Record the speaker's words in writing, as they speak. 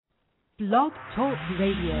Blog Talk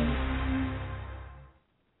Radio.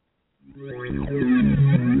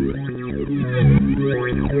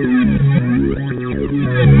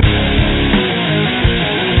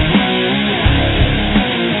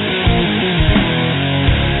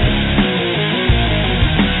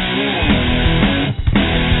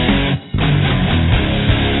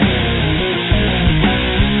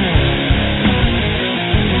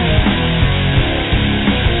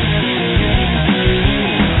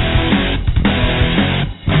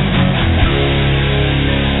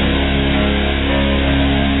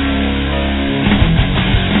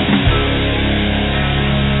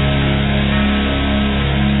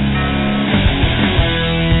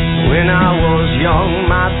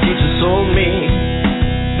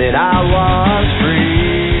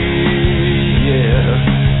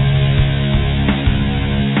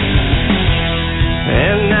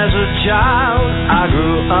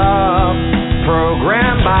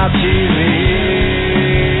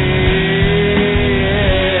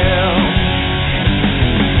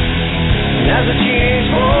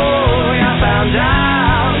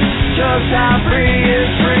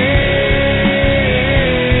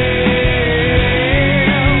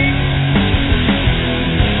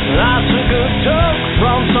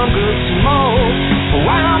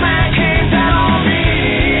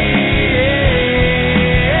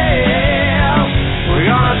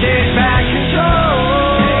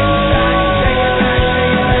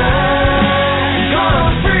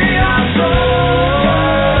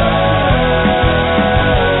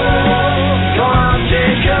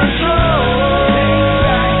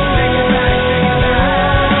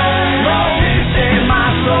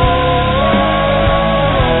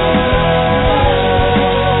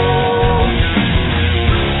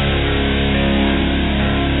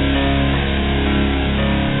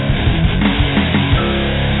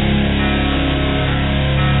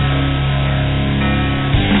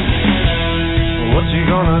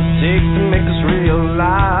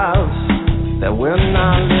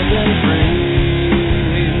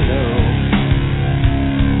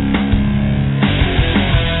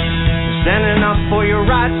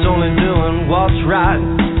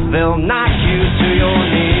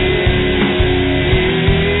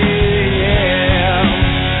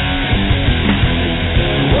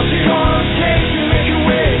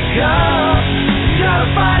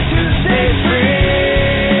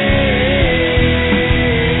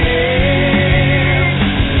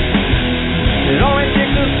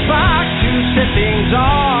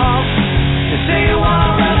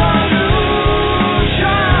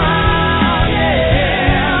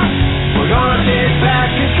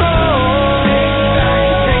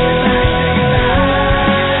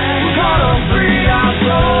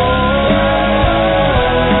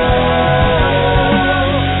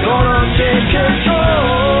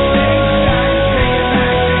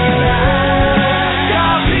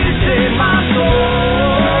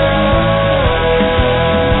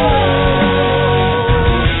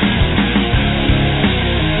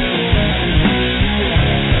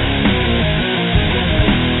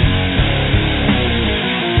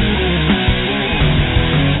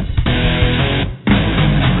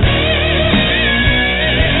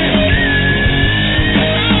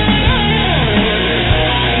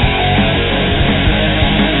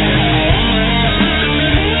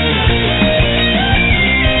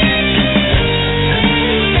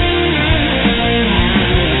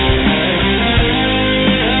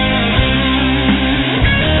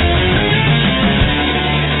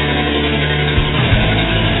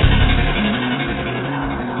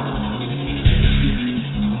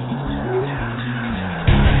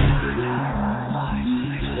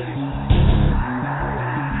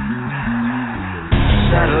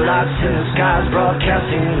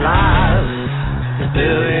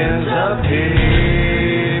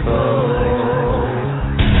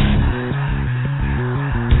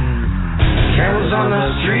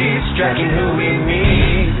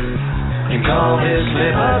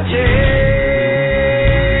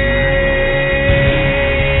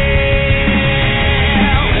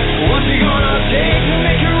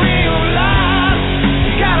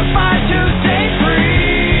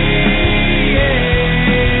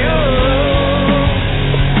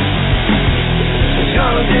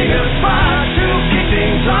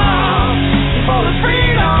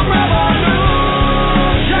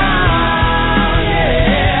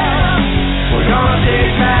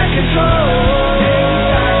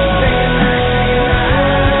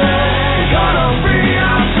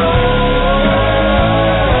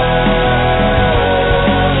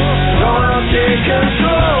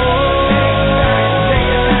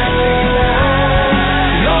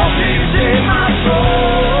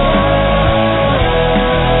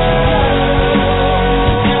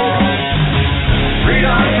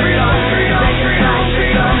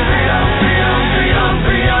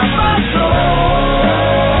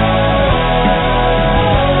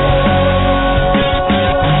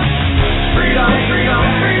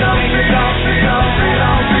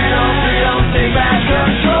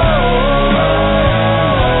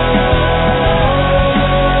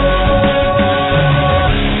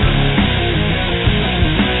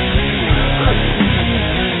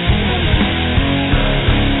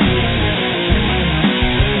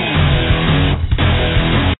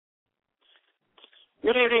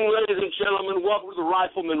 welcome to the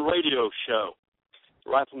Rifleman Radio Show.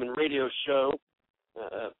 The Rifleman Radio Show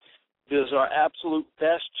does our absolute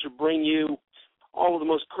best to bring you all of the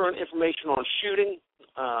most current information on shooting,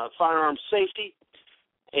 firearm safety,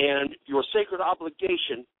 and your sacred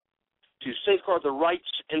obligation to safeguard the rights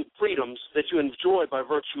and freedoms that you enjoy by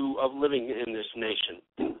virtue of living in this nation.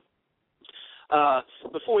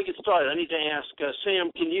 Before we get started, I need to ask,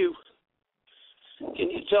 Sam, can you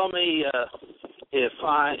tell me if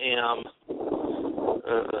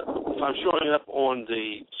I'm showing up on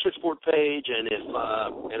the switchboard page and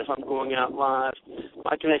if I'm going out live?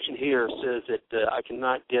 My connection here says that I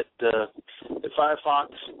cannot get that Firefox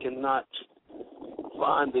cannot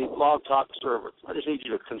find the Blog Talk server. I just need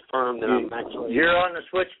you to confirm that I'm actually. You're on the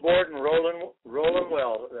switchboard and rolling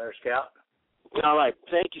well there, Scout. All right.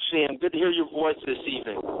 Thank you, Sam. Good to hear your voice this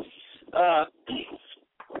evening. I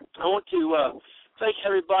want to thank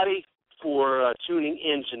everybody for tuning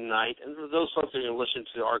in tonight, and for those folks that are going to listen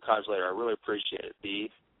to the archives later, I really appreciate it.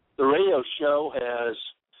 The radio show has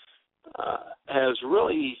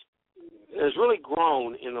really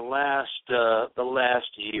grown in the last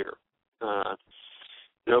year.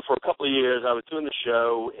 For a couple of years, I was doing the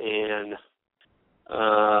show, and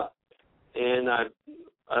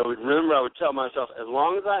I would tell myself, as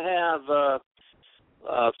long as I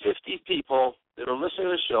have 50 people that are listening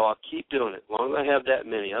to the show, I'll keep doing it. As long as I have that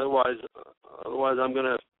many. Otherwise I'm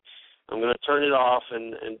gonna turn it off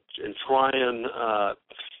and try and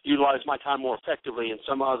utilize my time more effectively in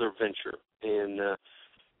some other venture. And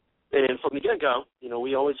from the get-go,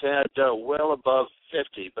 we always had well above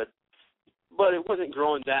 50, but it wasn't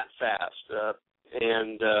growing that fast.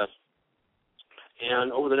 And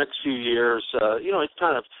over the next few years,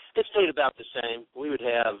 it stayed about the same. We would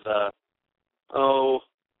have,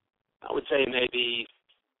 I would say maybe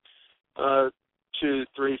 200,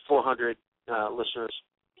 300, 400 listeners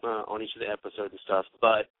on each of the episodes and stuff.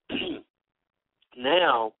 But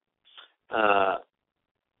now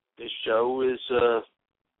this show is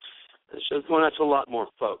going out to a lot more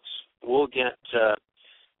folks. We'll get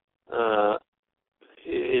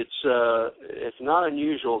it's not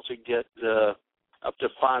unusual to get up to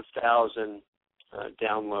 5,000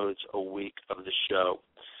 downloads a week of the show.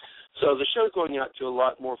 So the show's going out to a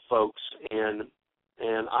lot more folks, and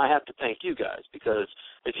I have to thank you guys, because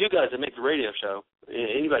it's you guys that make the radio show.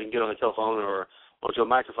 Anybody can get on the telephone or onto a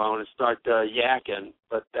microphone and start yakking,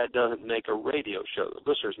 but that doesn't make a radio show. The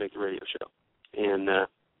listeners make the radio show,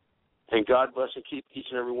 and God bless and keep each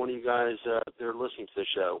and every one of you guys that are listening to the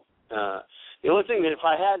show. The only thing that if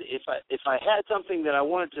I had something that I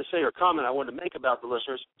wanted to say or comment I wanted to make about the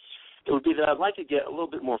listeners, it would be that I'd like to get a little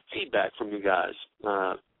bit more feedback from you guys.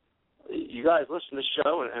 You guys listen to the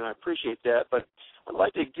show, and I appreciate that, but I'd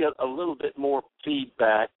like to get a little bit more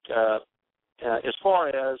feedback as far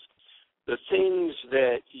as the things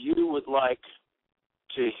that you would like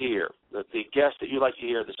to hear, the guests that you'd like to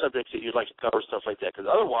hear, the subjects that you'd like to cover, stuff like that. Because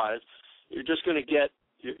otherwise, you're just going to get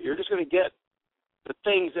the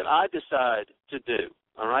things that I decide to do.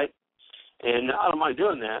 All right, and I don't mind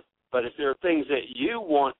doing that. But if there are things that you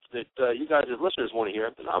want, that you guys as listeners want to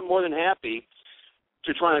hear, then I'm more than happy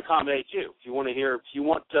to try and accommodate you. If you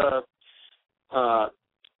want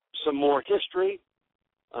some more history,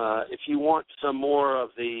 if you want some more of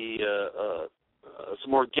some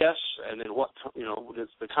more guests, and then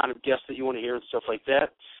the kind of guests that you want to hear and stuff like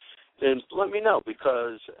that, then let me know,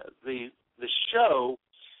 because the show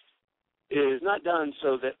is not done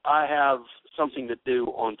so that I have something to do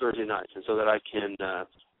on Thursday nights, and so that I can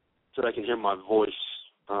hear my voice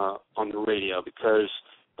on the radio, because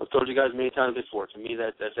I've told you guys many times before, to me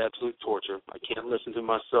that's absolute torture. I can't listen to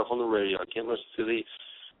myself on the radio. I can't listen to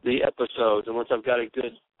the episodes unless I've got a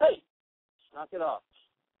good, hey, knock it off,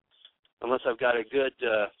 unless I've got a good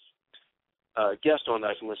guest on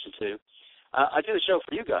that I can listen to. I do the show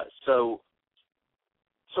for you guys, so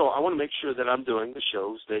I want to make sure that I'm doing the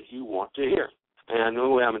shows that you want to hear. And the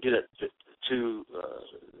only way I'm going to do that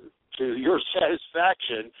to your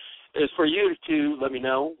satisfaction is for you to let me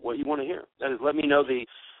know what you want to hear. That is, let me know the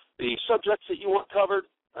subjects that you want covered,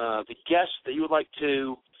 the guests that you would like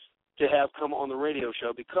to have come on the radio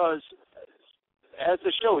show, because as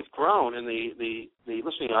the show has grown and the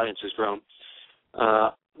listening audience has grown,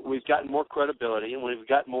 we've gotten more credibility, and we've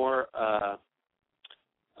got more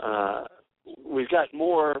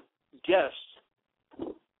guests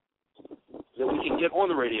that we can get on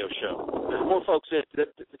the radio show. There's more folks that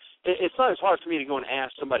it's not as hard for me to go and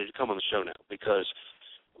ask somebody to come on the show now, because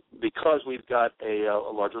we've got a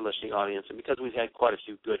larger listening audience, and because we've had quite a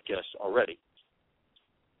few good guests already.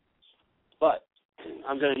 But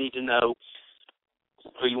I'm going to need to know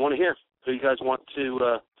who you want to hear, who you guys want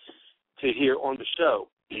to to hear on the show.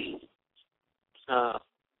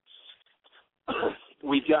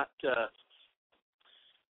 We've got,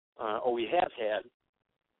 or we have had,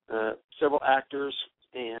 several actors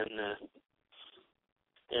and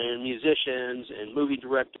musicians and movie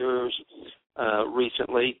directors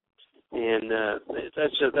recently, and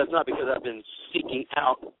that's not because I've been seeking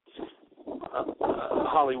out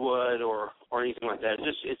Hollywood or anything like that.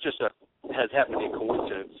 It just has happened to be a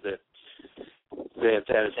coincidence that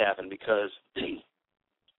has happened, because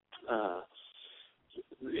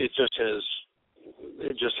it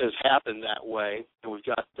just has happened that way. And we've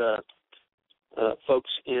got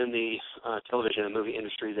folks in the television and movie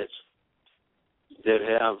industry that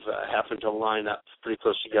have happened to line up pretty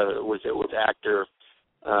close together with actor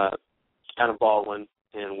Adam Baldwin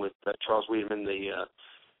and with Charles Wiedemann,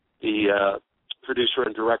 the producer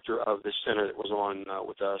and director of the center that was on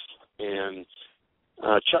with us, and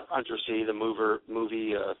Chuck Undersea, the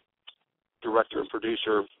movie director and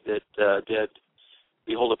producer that did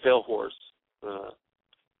Behold a Pale Horse.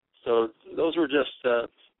 So those were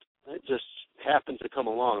it just happened to come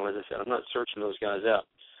along. Like I said, I'm not searching those guys out.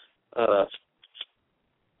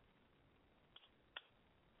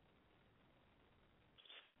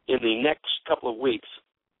 In the next couple of weeks,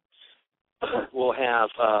 we'll have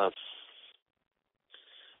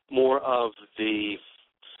more of the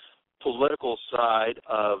political side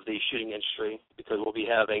of the shooting industry, because we'll be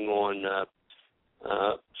having on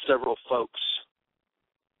several folks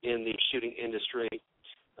in the shooting industry.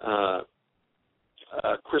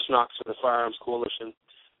 Chris Knox of the Firearms Coalition.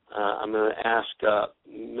 I'm going to ask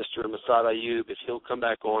Mr. Masad Ayub if he'll come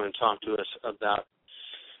back on and talk to us about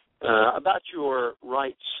your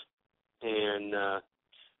rights and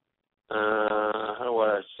how do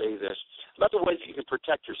I say this? About the ways that you can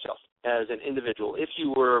protect yourself as an individual if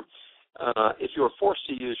you were forced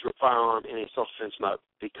to use your firearm in a self-defense mode,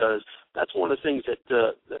 because that's one of the things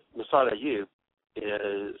that Masad Ayub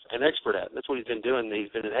is an expert at. That's what he's been doing.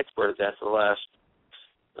 He's been an expert at that for the last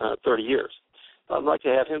 30 years. I'd like to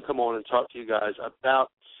have him come on and talk to you guys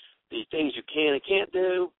about the things you can and can't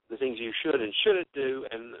do, the things you should and shouldn't do,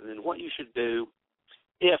 and what you should do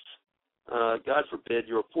if, God forbid,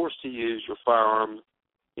 you're forced to use your firearm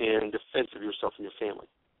in defense of yourself and your family.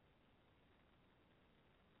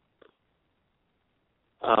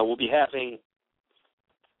 We'll be having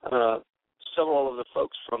several of the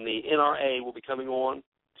folks from the NRA will be coming on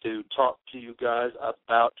to talk to you guys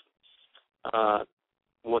about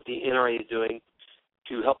what the NRA is doing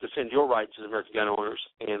to help defend your rights as American gun owners,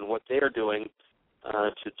 and what they're doing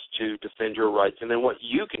to defend your rights, and then what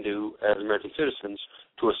you can do as American citizens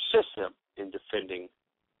to assist them in defending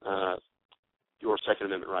your Second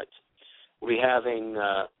Amendment rights. We'll be having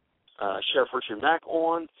Sheriff Richard Mack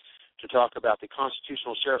on to talk about the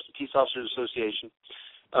Constitutional Sheriffs and Peace Officers Association.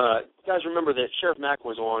 Guys, remember that Sheriff Mack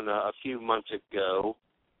was on a few months ago.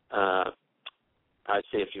 I'd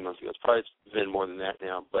say a few months ago. It's probably been more than that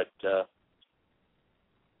now, but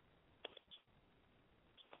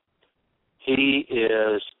he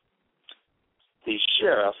is the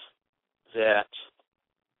sheriff that,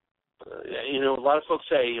 a lot of folks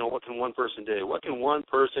say, what can one person do? What can one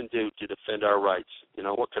person do to defend our rights?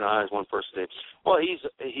 What can I as one person do? Well, he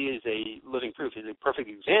is a living proof. He's a perfect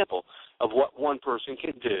example of what one person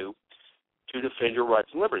can do to defend your rights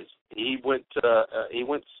and liberties. He went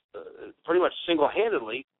pretty much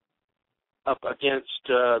single-handedly up against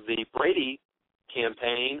the Brady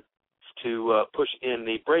campaign to push in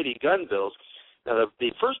the Brady gun bills. Now,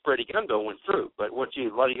 the first Brady gun bill went through, but what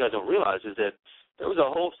a lot of you guys don't realize is that there was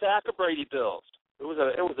a whole stack of Brady bills. It was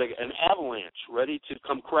an avalanche ready to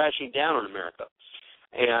come crashing down on America.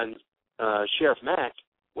 And Sheriff Mack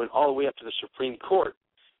went all the way up to the Supreme Court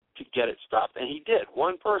to get it stopped, and he did.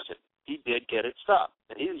 One person, he did get it stopped,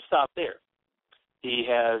 and he didn't stop there. He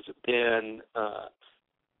has been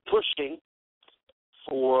pushing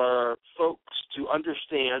for folks to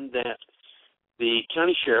understand that the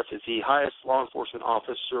county sheriff is the highest law enforcement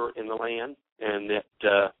officer in the land, and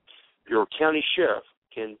that your county sheriff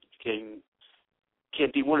can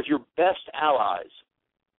be one of your best allies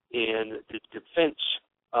in the defense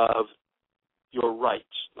of your rights,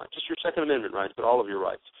 not just your Second Amendment rights, but all of your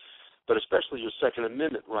rights, but especially your Second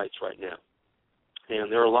Amendment rights right now.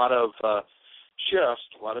 And there are a lot of sheriffs,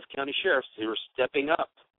 a lot of county sheriffs who are stepping up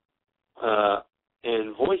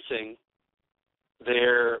and voicing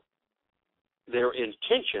their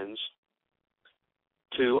intentions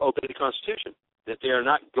to obey the Constitution, that they are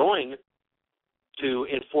not going to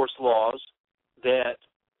enforce laws that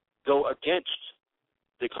go against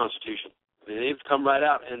the Constitution. They've come right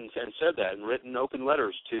out and said that, and written open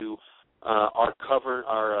letters to our current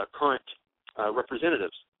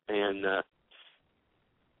representatives And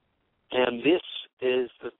this is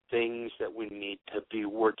the things that we need to be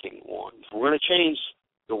working on. If we're going to change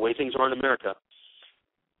the way things are in America,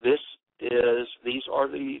 these are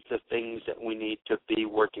the things that we need to be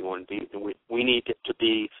working on. We need to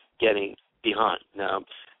be getting behind. Now,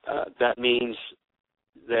 that means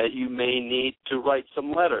that you may need to write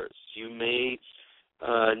some letters. You may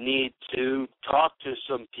need to talk to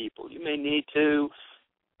some people. You may need to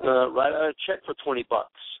write a check for $20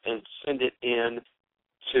 and send it in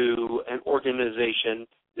to an organization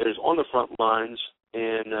that is on the front lines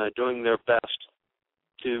and doing their best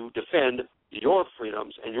to defend your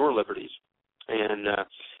freedoms and your liberties. And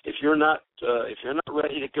if you're not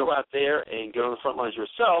ready to go out there and get on the front lines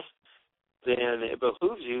yourself, then it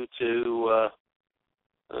behooves you to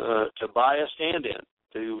buy a stand-in,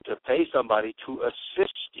 to pay somebody to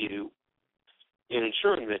assist you in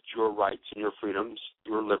ensuring that your rights and your freedoms,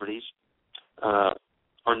 your liberties, are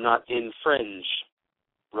not infringed,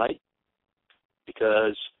 right?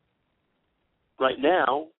 Because right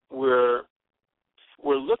now we're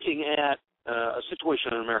looking at a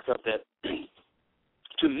situation in America that,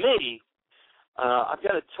 to me, I've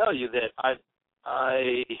got to tell you that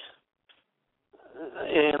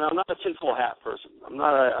and I'm not a tinfoil hat person. I'm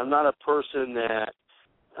not a person that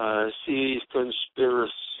sees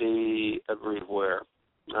conspiracy everywhere.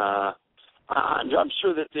 I'm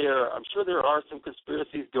sure there are some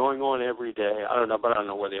conspiracies going on every day. I don't know, but I don't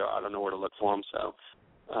know where they are. I don't know where to look for them. So,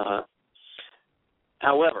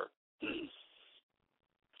 however,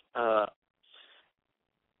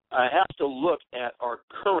 I have to look at our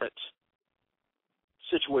current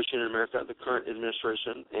situation in America, the current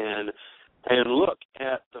administration, and look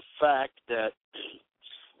at the fact that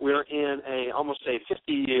we're in almost a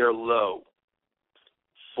 50-year low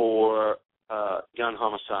for gun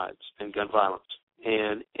homicides and gun violence.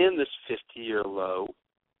 And in this 50-year low,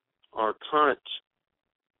 our current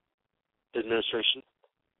administration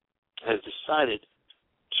has decided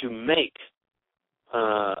to make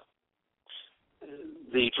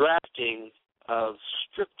the drafting of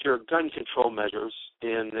stricter gun control measures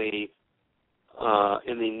in the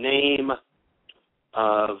name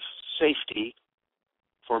of safety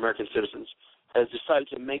for American citizens, has decided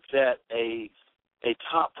to make that a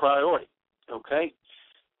top priority. Okay,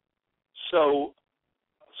 so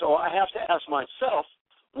I have to ask myself,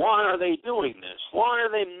 why are they doing this? Why are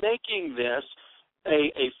they making this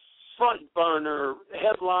a front burner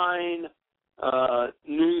headline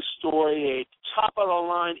news story, a top of the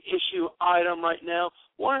line issue item right now?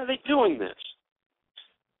 Why are they doing this?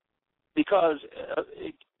 Because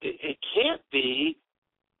it can't be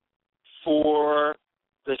for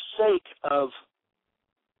the sake of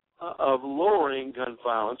lowering gun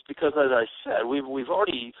violence, because, as I said, we've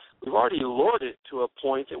already lowered it to a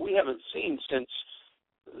point that we haven't seen since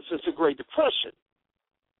the Great Depression.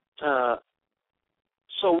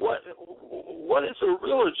 So what is the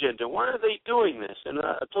real agenda? Why are they doing this? And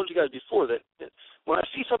I told you guys before that when I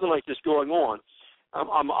see something like this going on,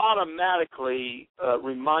 I'm automatically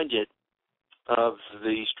reminded of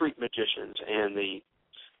the street magicians and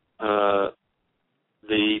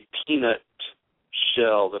the peanut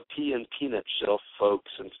shell, the pea and peanut shell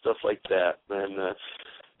folks and stuff like that, and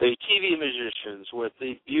the TV magicians with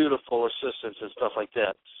the beautiful assistants and stuff like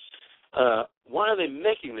that. Why are they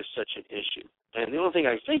making this such an issue? And the only thing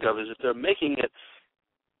I think of is that they're making it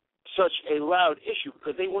such a loud issue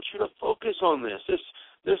because they want you to focus on this.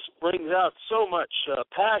 This brings out so much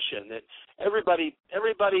passion that everybody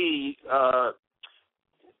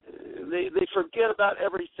they forget about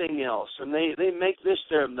everything else, and they make this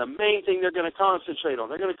the main thing they're going to concentrate on.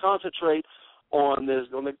 They're going to concentrate on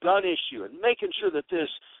the gun issue and making sure that this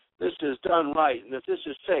is done right and that this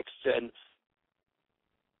is fixed.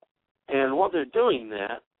 And while they're doing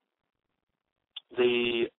that,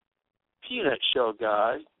 the peanut shell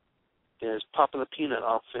guy is popping the peanut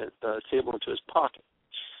off the table into his pocket.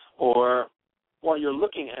 Or while you're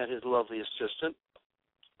looking at his lovely assistant,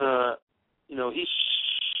 he's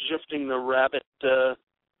shifting the rabbit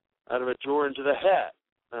out of a drawer into the hat.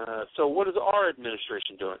 So what is our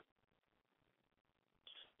administration doing?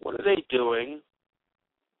 What are they doing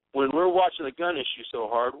when we're watching the gun issue so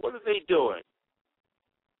hard? What are they doing?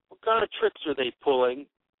 What kind of tricks are they pulling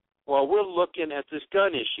while we're looking at this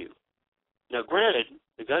gun issue? Now, granted,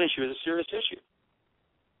 the gun issue is a serious issue,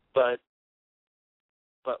 but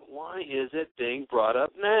why is it being brought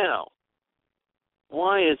up now?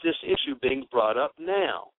 Why is this issue being brought up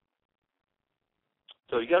now?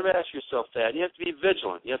 So you got to ask yourself that. You have to be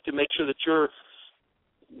vigilant. You have to make sure that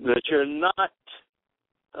you're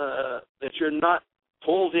not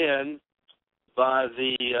pulled in by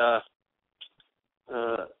the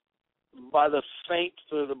feint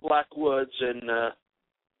through the black woods and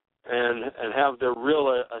have their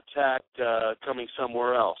real attack coming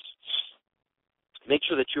somewhere else. Make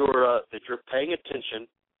sure that you're paying attention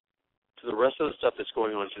to the rest of the stuff that's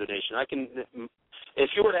going on in the nation. If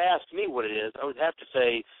you were to ask me what it is, I would have to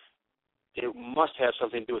say it must have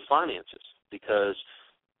something to do with finances, because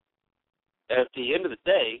at the end of the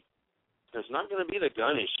day, there's not going to be the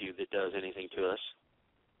gun issue that does anything to us.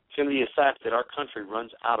 It's going to be the fact that our country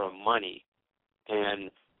runs out of money,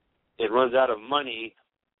 and it runs out of money,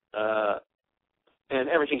 and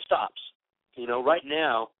everything stops. You know, right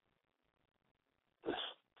now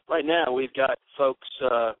we've got folks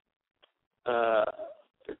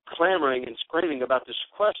clamoring and screaming about the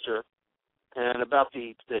sequester and about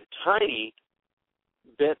the tiny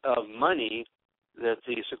bit of money that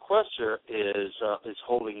the sequester is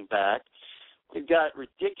holding back. We've got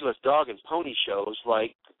ridiculous dog and pony shows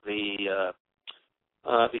like the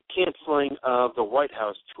canceling of the White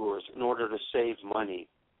House tours in order to save money.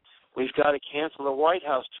 We've got to cancel the White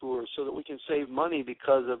House tours so that we can save money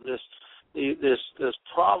because of this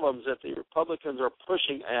problems that the Republicans are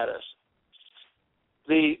pushing at us.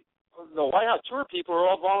 The White House tour people are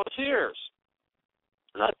all volunteers.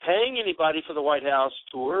 They're not paying anybody for the White House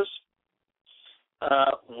tours.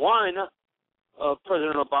 One of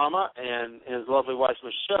President Obama and his lovely wife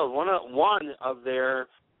Michelle, one of their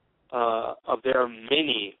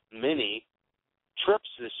many trips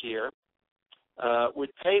this year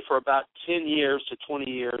would pay for about 10 years to 20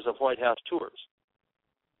 years of White House tours.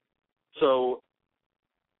 So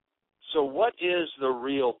what is the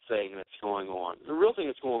real thing that's going on? The real thing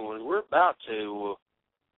that's going on is we're about to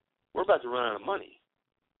run out of money,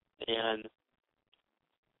 and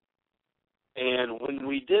when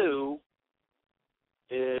we do,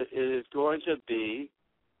 it is going to be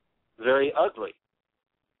very ugly.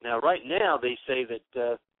 Now, right now, they say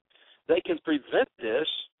that they can prevent this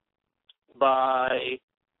by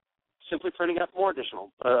simply printing up more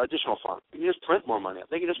additional funds. They can just print more money up.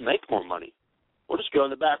 They can just make more money. We'll just go in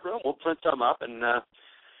the back room, we'll print some up, and that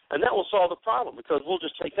will solve the problem, because we'll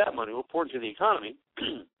just take that money, we'll pour it into the economy,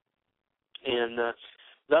 and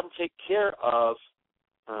that will take care of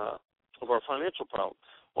our financial problem.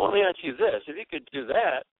 Well, let me ask you this. If you could do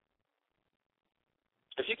that,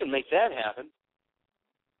 if you can make that happen,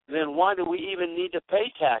 then why do we even need to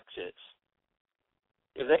pay taxes?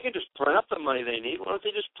 If they can just print up the money they need, why don't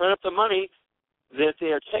they just print up the money that they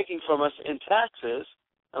are taking from us in taxes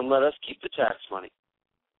and let us keep the tax money?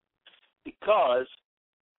 Because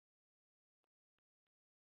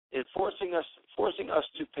forcing us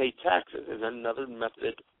to pay taxes is another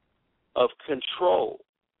method of control.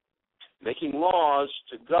 Making laws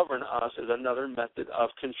to govern us is another method of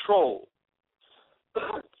control.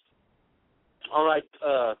 All right,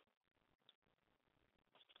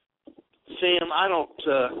 Sam, I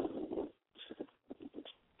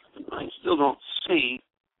still don't see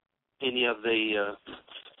any of the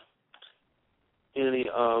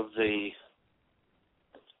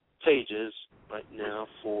pages right now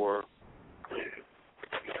for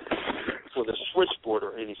the switchboard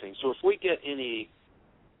or anything. So if we get any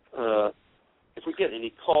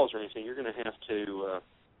calls or anything, you're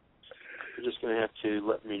just going to have to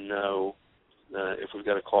let me know if we've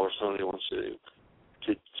got a call or somebody wants to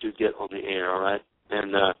get on the air. All right,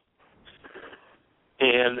 and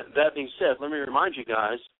that being said, let me remind you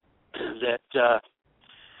guys that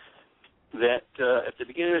at the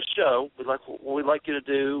beginning of the show, what we'd like you to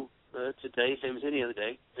do today, same as any other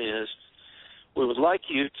day, is we would like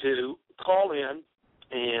you to call in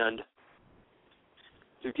and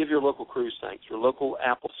to give your local crews thanks, your local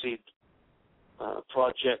Appleseed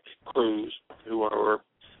Project crews who are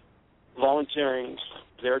volunteering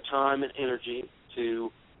their time and energy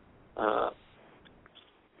to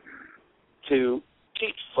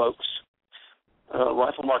teach folks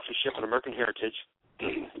rifle marksmanship and American heritage,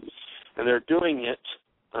 and they're doing it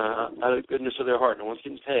out of the goodness of their heart. No one's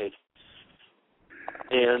getting paid.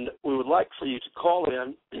 And we would like for you to call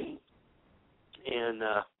in and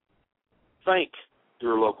thank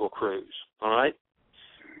your local crews, all right?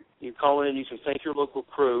 You call in, you can thank your local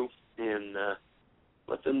crew and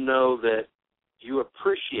let them know that you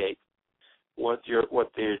appreciate what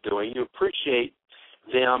they're doing. You appreciate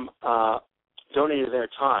them donating their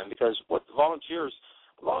time, because what the volunteers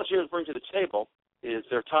bring to the table is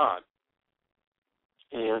their time.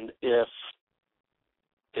 And if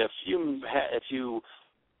you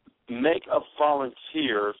make a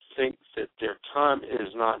volunteer think that their time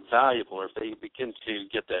is not valuable, or if they begin to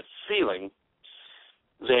get that feeling,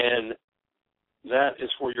 then that is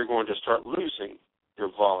where you're going to start losing your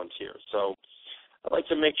volunteers. So I'd like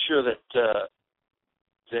to make sure that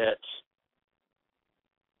that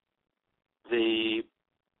the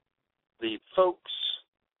folks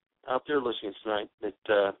out there listening tonight that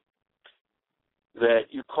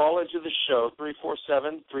you call into the show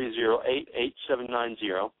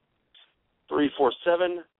 347-308-8790.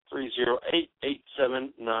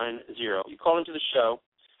 347-308-8790. You call into the show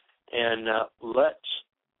and let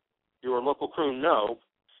your local crew know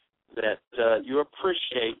that you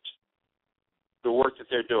appreciate the work that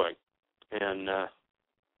they're doing and that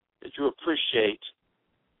you appreciate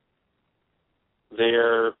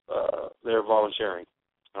their volunteering.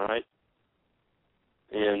 All right,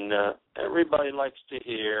 and everybody likes to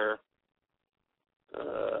hear.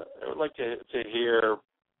 I would like to hear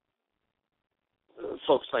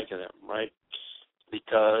folks thanking them, right?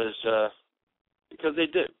 Because they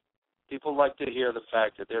do. People like to hear the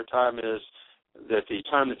fact that the time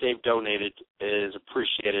that they've donated is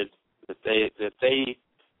appreciated. That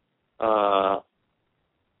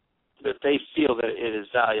they feel that it is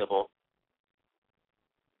valuable.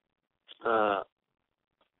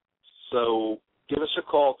 So give us a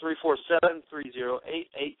call,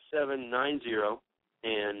 347-308-8790,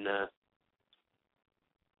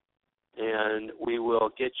 and we will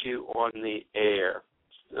get you on the air.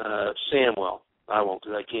 Sam will. I won't,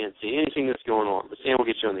 because I can't see anything that's going on, but Sam will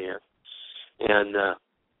get you on the air. And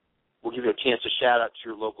we'll give you a chance to shout out to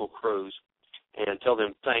your local crews and tell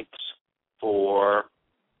them thanks for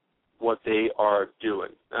what they are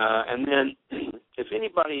doing. And then if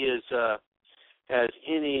anybody has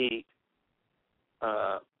any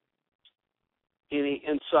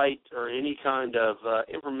insight or any kind of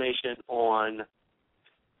information on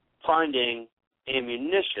finding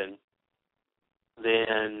ammunition,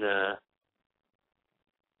 then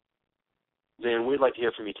we'd like to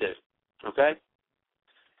hear from you too. Okay?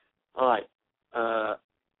 All right.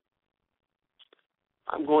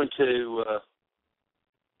 I'm going to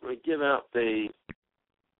give out the.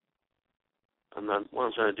 What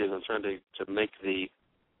I'm trying to do is I'm trying to make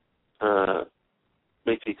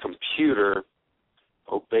the computer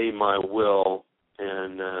obey my will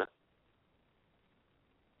and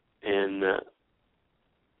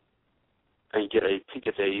get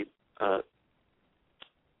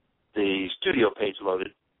the studio page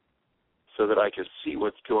loaded so that I can see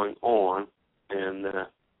what's going on, and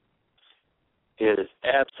it is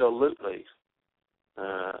absolutely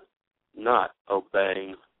not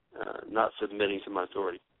obeying, not submitting to my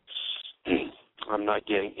authority. I'm not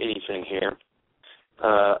getting anything here.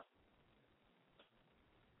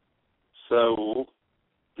 So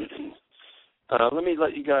let me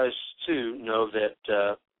let you guys too know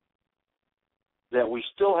that we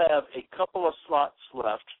still have a couple of slots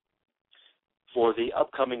left for the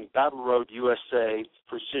upcoming Battle Road USA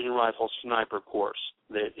Precision Rifle Sniper course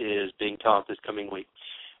that is being taught this coming week.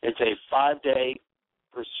 It's a 5-day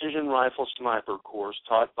Precision Rifle Sniper course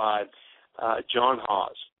taught by John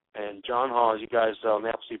Hawes. And John Hawes, you guys on the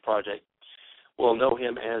Appleseed Project will know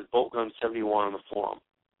him as Bolt Gun 71 on the forum.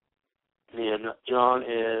 And John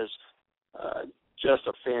is just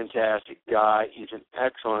a fantastic guy. He's an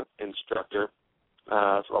excellent instructor.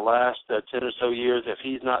 For the last 10 or so years, if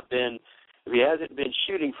he hasn't been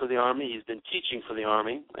shooting for the Army, he's been teaching for the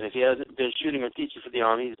Army. And if he hasn't been shooting or teaching for the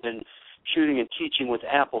Army, he's been shooting and teaching with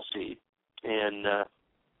Appleseed. And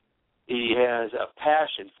he has a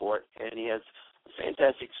passion for it, and he has a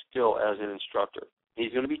fantastic skill as an instructor.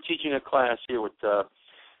 He's going to be teaching a class here with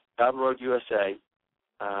Battle Road USA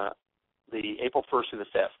the April 1st and the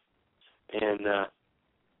 5th. And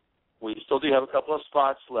we still do have a couple of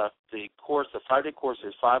spots left. The 5-day course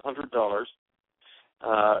is $500.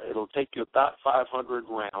 It'll take you about 500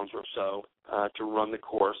 rounds or so to run the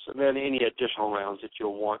course, and then any additional rounds that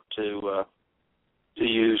you'll want to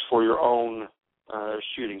use for your own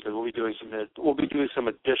shooting, because we'll be doing some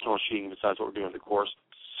additional shooting besides what we're doing in the course.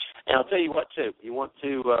 And I'll tell you what too, if you want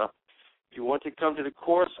to come to the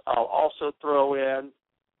course, I'll also throw in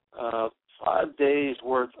 5 days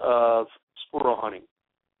worth of squirrel hunting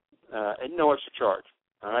at no extra charge.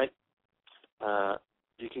 All right.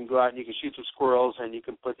 You can go out and you can shoot some squirrels, and you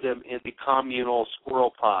can put them in the communal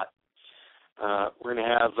squirrel pot. We're going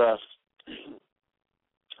to have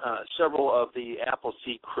several of the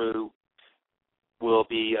Appleseed crew will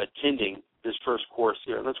be attending this first course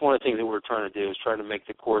here. And that's one of the things that we're trying to do, is trying to make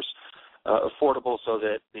the course affordable so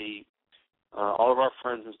that all of our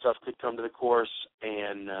friends and stuff could come to the course.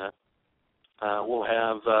 And we'll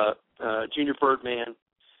have Junior Birdman,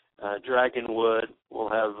 Dragonwood. We'll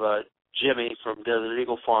have Jimmy from Desert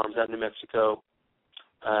Eagle Farms out in New Mexico.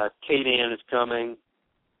 Kate Ann is coming.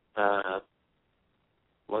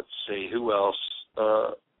 Let's see, who else?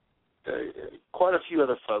 quite a few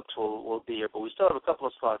other folks will be here, but we still have a couple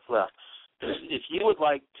of slots left. If you would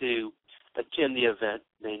like to attend the event,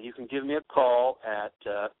 then you can give me a call at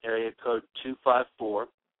area code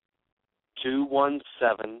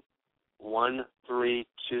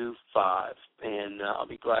 254-217-1325, and I'll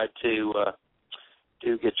be glad to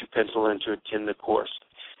get you penciled in to attend the course.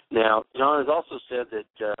 Now, John has also said that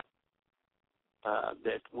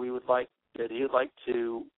he would like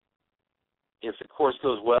to, if the course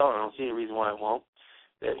goes well, and I don't see any reason why it won't,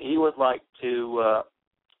 that he would like to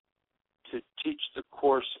teach the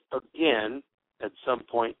course again at some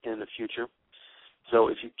point in the future. So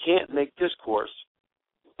if you can't make this course,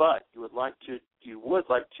 but you would like to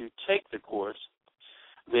take the course,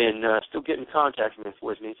 then still get in contact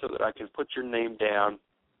with me so that I can put your name down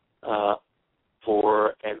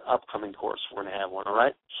for an upcoming course. We're going to have one, all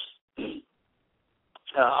right?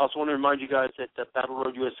 I also want to remind you guys that Battle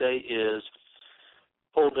Road USA is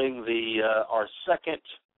holding our second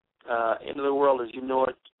End of the World as you know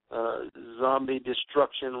it zombie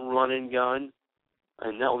destruction run and gun,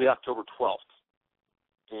 and that will be October 12th.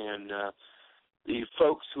 And the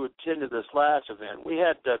folks who attended this last event, we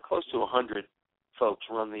had close to 100 folks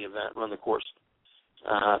run the course.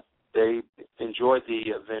 They enjoyed the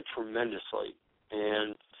event tremendously,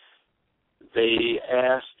 and they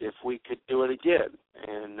asked if we could do it again,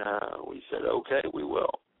 and we said, okay, we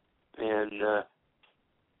will. And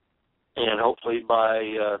hopefully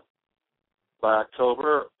by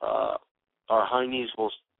October, our high knees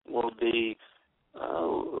will be,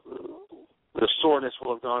 the soreness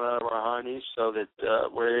will have gone out of our high knees so that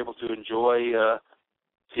we're able to enjoy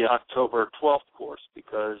the October 12th course,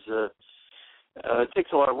 because it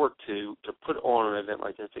takes a lot of work to put on an event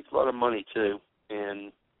like that. It takes a lot of money too,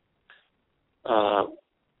 and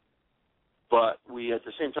but we at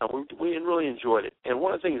the same time we really enjoyed it. And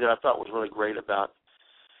one of the things that I thought was really great about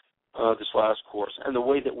this last course, and the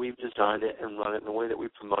way that we've designed it and run it, and the way that we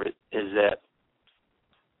promote it, is that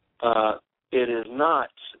it is not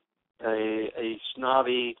a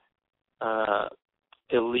snobby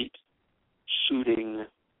elite shooting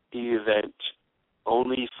event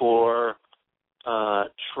only for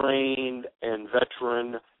trained and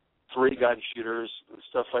veteran three-gun shooters and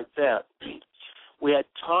stuff like that. We had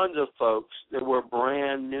tons of folks that were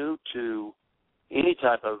brand new to any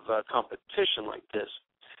type of competition like this.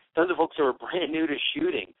 Tons of folks that were brand new to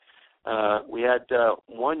shooting. We had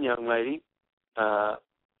one young lady that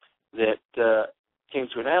came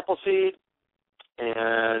to an Appleseed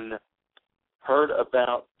and heard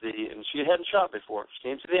about and she hadn't shot before. She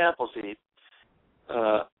came to the Appleseed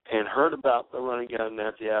and heard about the running gun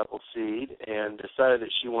at the Appleseed and decided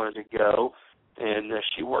that she wanted to go, and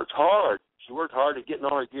she worked hard. She worked hard at getting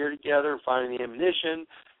all her gear together, finding the ammunition,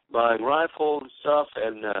 buying rifles and stuff,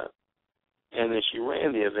 and then she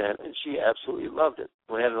ran the event, and she absolutely loved it.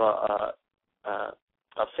 We had a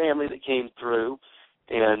family that came through,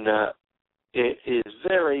 and it is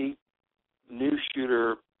very new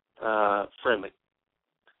shooter friendly.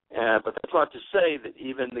 But that's not to say that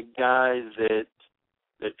even the guys that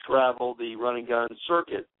travel the running gun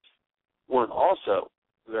circuit weren't also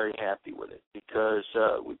very happy with it, because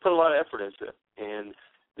we put a lot of effort into it. And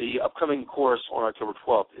the upcoming course on October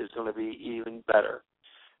 12th is going to be even better.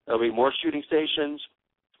 There'll be more shooting stations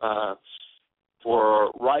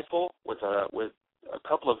for rifle, with a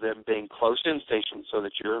couple of them being close-in stations, so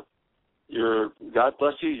that you're God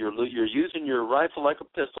bless you, you're using your rifle like a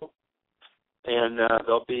pistol. And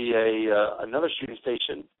there'll be another shooting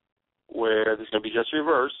station where there's going to be just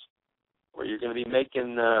reverse, where you're going to be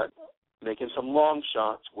making some long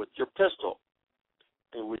shots with your pistol.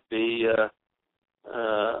 It would be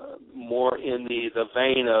more in the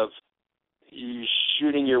vein of you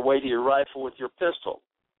shooting your way to your rifle with your pistol.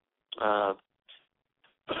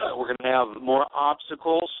 We're going to have more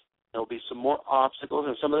obstacles. There'll be some more obstacles,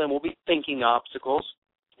 and some of them will be thinking obstacles.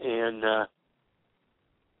 And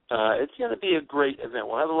it's going to be a great event.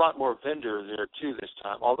 We'll have a lot more vendors there, too, this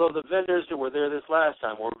time. Although the vendors that were there this last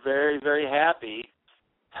time were very, very happy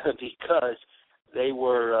because they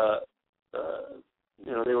were,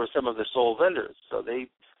 they were some of the sole vendors. So they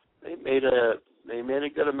made a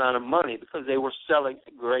good amount of money because they were selling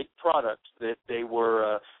great products that they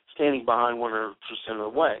were standing behind 100% of the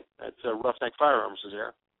way. That's Roughneck Firearms is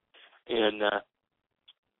there.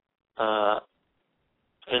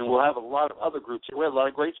 And we'll have a lot of other groups here. We have a lot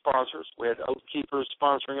of great sponsors. We had Oath Keepers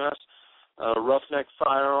sponsoring us, Roughneck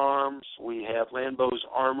Firearms. We have Lambeau's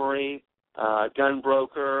Armory, Gun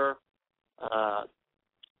Broker,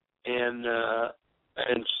 and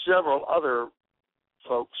several other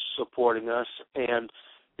folks supporting us. And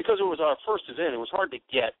because it was our first event, it was hard to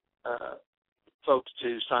get folks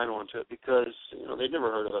to sign on to it because they'd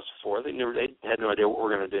never heard of us before. They had no idea what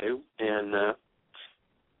we're going to do. And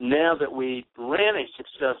now that we ran a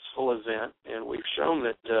successful event and we've shown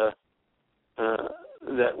that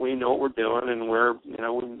that we know what we're doing and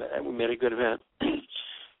we made a good event,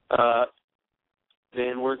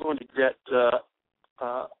 then we're going to get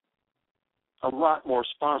a lot more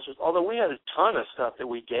sponsors. Although we had a ton of stuff that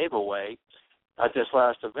we gave away at this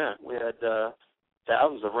last event. We had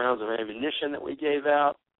thousands of rounds of ammunition that we gave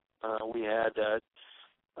out. We had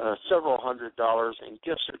several $100s in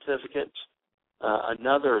gift certificates.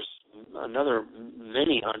 Another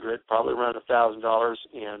many hundred, probably around $1,000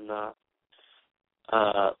 in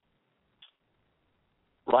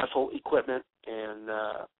rifle equipment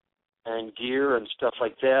and gear and stuff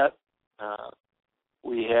like that.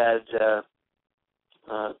 We had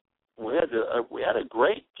a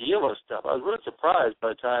great deal of stuff. I was really surprised by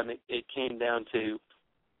the time it came down to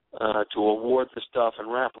award the stuff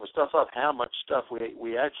and raffle the stuff up, how much stuff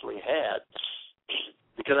we actually had,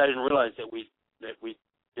 because I didn't realize that we'd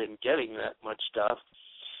been getting that much stuff.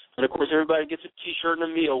 And of course, everybody gets a T-shirt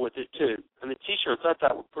and a meal with it too. And the T-shirts I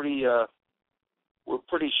thought were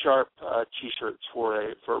pretty sharp T-shirts for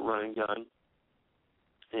a running gun,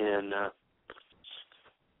 and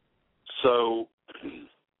so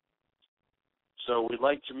we'd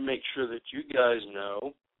like to make sure that you guys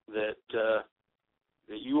know that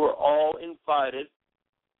that you are all invited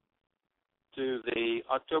to the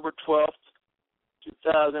October 12th,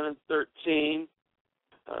 2013,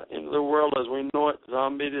 Into the World as We Know It,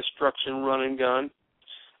 Zombie Destruction Run and Gun.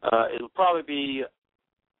 It'll probably be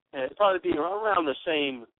around the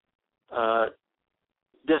same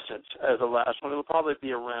distance as the last one. It'll probably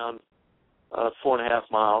be around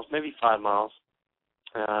 4.5 miles, maybe 5 miles.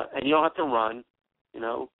 And you don't have to run. You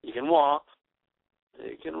can walk.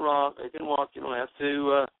 You can walk. You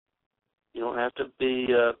don't have to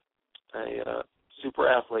be a super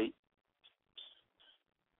athlete.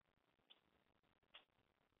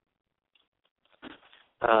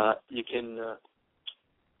 You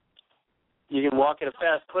can walk at a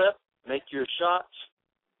fast clip, make your shots,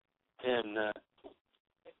 and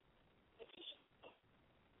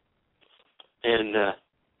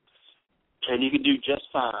you can do just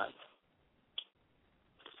fine.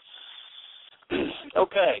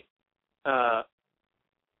 Okay. I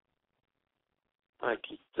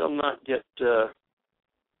can still not get.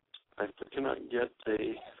 I cannot get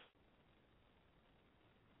the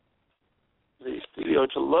studio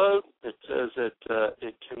to load. It says that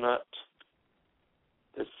it cannot.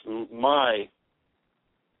 My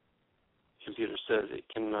computer says it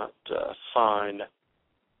cannot find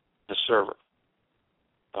the server.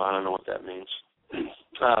 I don't know what that means.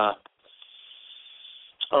 All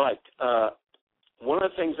right. One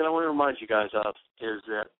of the things that I want to remind you guys of is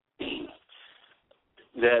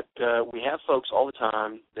that we have folks all the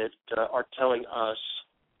time that are telling us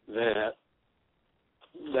that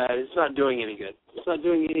it's not doing any good. It's not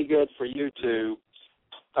doing any good for you to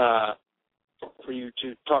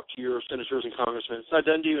talk to your senators and congressmen. It's not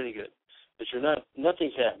doesn't do any good. That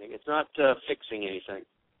nothing's happening. It's not fixing anything.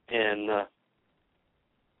 And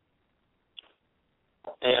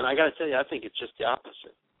I got to tell you, I think it's just the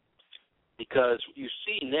opposite. Because you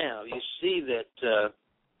see that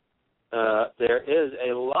there is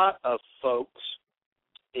a lot of folks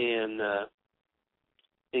in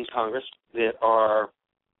Congress that are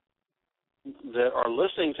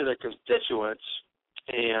listening to their constituents,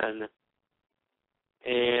 and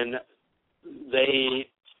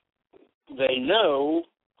they know,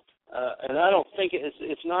 and I don't think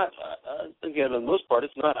it's not. I think for the most part,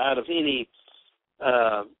 it's not out of any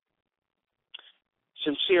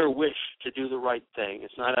sincere wish to do the right thing.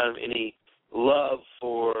 It's not out of any love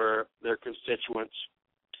for their constituents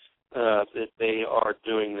that they are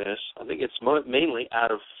doing this. I think it's mainly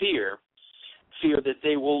out of fear that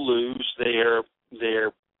they will lose their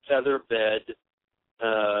feather bed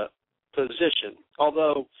position.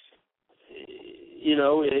 Although,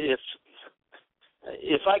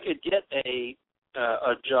 if I could get a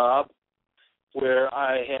job where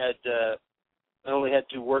I only had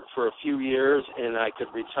to work for a few years and I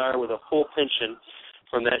could retire with a full pension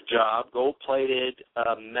from that job, gold-plated,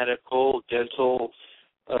 medical, dental,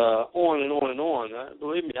 on and on and on.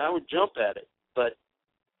 Believe me, I would jump at it. But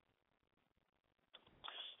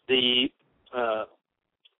the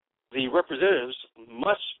representatives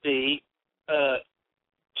must be,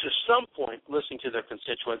 to some point, listening to their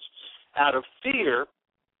constituents out of fear,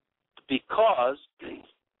 because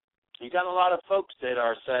you got a lot of folks that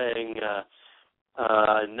are saying,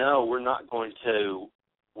 no, we're not going to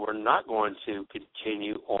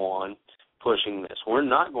continue on pushing this. We're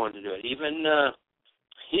not going to do it. Even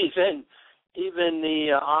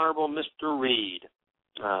the Honorable Mr. Reed,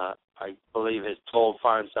 I believe, has told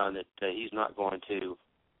Feinstein that he's not going to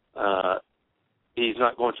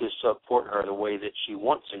support her the way that she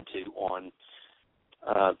wants him to on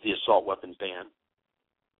the assault weapon ban.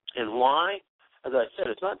 And why? As I said,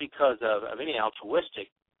 it's not because of any altruistic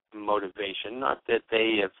motivation. Not that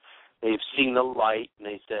they've seen the light and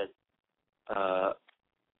they said,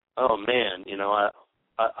 "Oh man,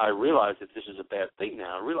 I realize that this is a bad thing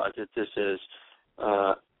now. I realize that this is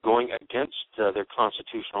going against their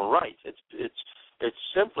constitutional rights." It's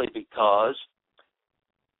simply because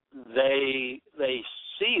they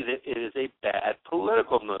see that it is a bad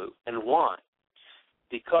political move. And why?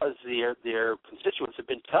 Because their constituents have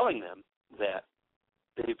been telling them that.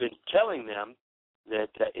 They've been telling them that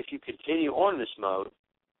if you continue on this mode,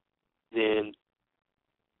 then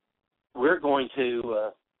we're going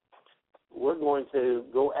to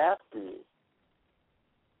go after you.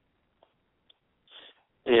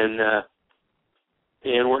 And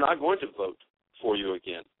we're not going to vote for you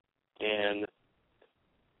again. And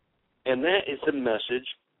that is the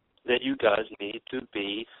message that you guys need to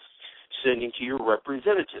be sending to your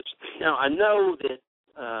representatives. Now, I know that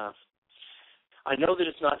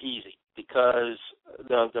it's not easy, because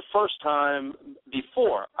the first time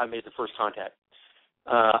before I made the first contact,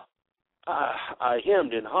 I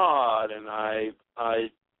hemmed and hawed, and I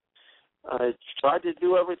tried to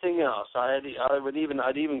do everything else. I'd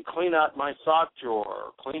even clean out my sock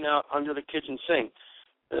drawer, clean out under the kitchen sink,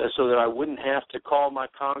 so that I wouldn't have to call my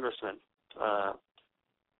congressman.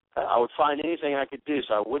 I would find anything I could do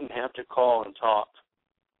so I wouldn't have to call and talk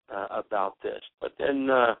about this. But then,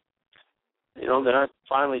 then I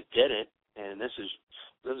finally did it, and this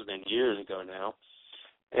has been years ago now,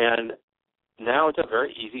 and now it's a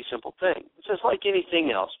very easy, simple thing. It's just like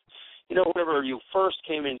anything else. Whenever you first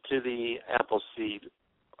came into the Appleseed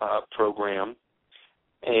program,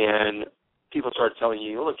 and people started telling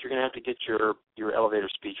you, look, you're going to have to get your elevator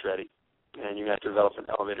speech ready, and you're going to have to develop an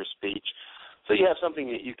elevator speech. So you have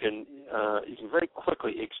something that you can very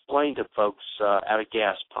quickly explain to folks at a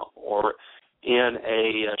gas pump or in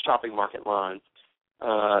a shopping market line,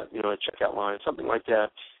 a checkout line, something like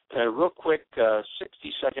that. A real quick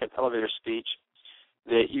 60-second elevator speech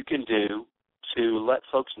that you can do to let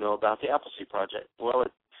folks know about the Appleseed Project. Well,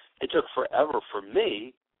 it took forever for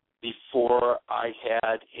me before I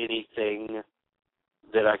had anything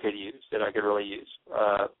that I could use, that I could really use.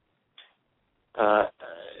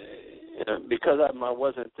 Because I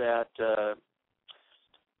wasn't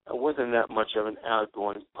that much of an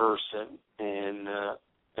outgoing person, and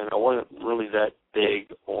I wasn't really that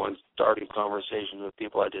big on starting conversations with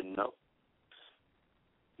people I didn't know.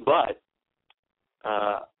 But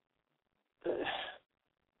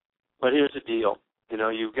here's the deal.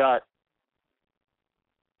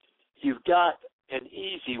 You've got an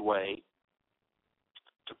easy way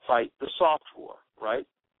to fight the soft war, right?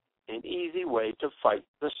 An easy way to fight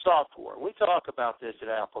the soft war. We talk about this at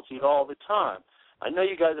Appleseed all the time. I know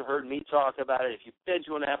you guys have heard me talk about it. If you've been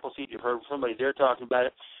to an Appleseed, you've heard somebody there talking about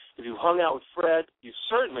it. If you've hung out with Fred, you've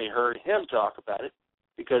certainly heard him talk about it,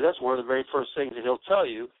 because that's one of the very first things that he'll tell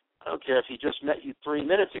you. I don't care if he just met you 3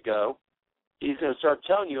 minutes ago. He's going to start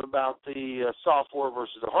telling you about the soft war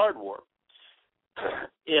versus the hard war.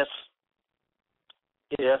 If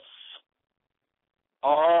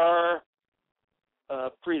our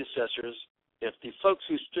predecessors, if the folks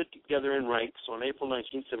who stood together in ranks on April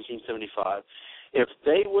 19, 1775, if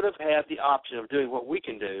they would have had the option of doing what we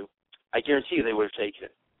can do, I guarantee you they would have taken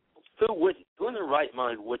it. Who in their right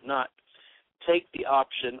mind would not take the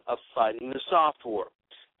option of fighting the soft war?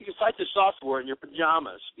 You can fight the soft war in your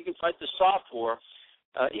pajamas. You can fight the soft war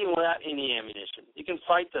even without any ammunition. You can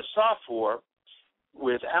fight the soft war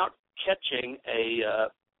without catching a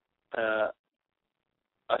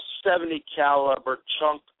 70 caliber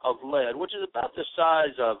chunk of lead, which is about the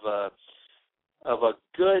size of a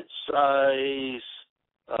good size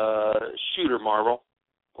shooter marble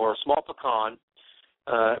or a small pecan,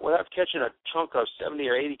 without catching a chunk of 70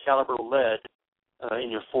 or 80 caliber lead in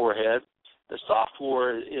your forehead. The soft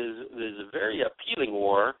war is a very appealing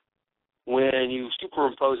war when you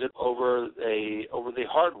superimpose it over the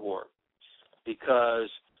hard war, because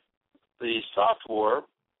the soft war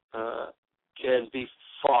can be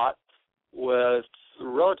fought with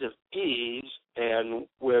relative ease and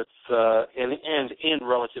with and in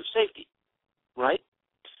relative safety, right?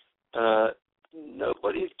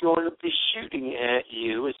 Nobody's going to be shooting at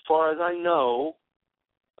you, as far as I know,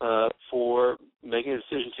 for making a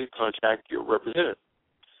decision to contact your representative.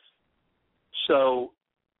 So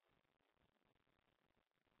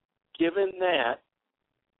given that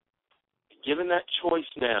choice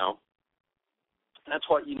now, that's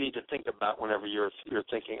what you need to think about whenever you're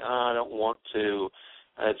thinking, I don't want to.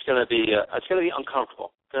 It's going to be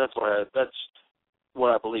uncomfortable. That's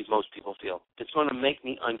what I believe most people feel. It's going to make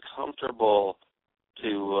me uncomfortable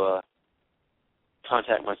to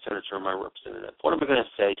contact my senator or my representative. What am I going to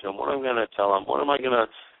say to them? What am I going to tell them?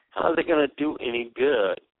 How are they going to do any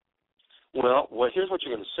good? Well, here's what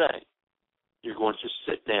you're going to say. You're going to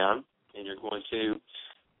sit down and you're going to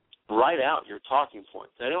write out your talking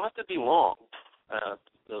points. They don't have to be long.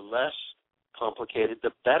 The less complicated,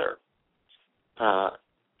 the better.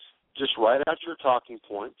 Just write out your talking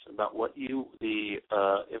points about what the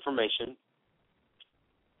information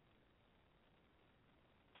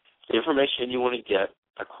you want to get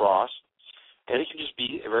across, and it can just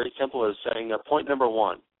be very simple as saying, point number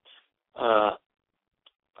one,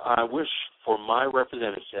 I wish for my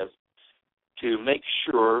representative to make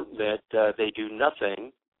sure that they do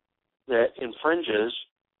nothing that infringes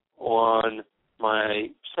on my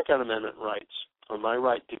Second Amendment rights, or my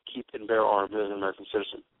right to keep and bear arms as an American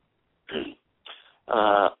citizen.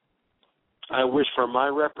 I wish for my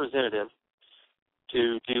representative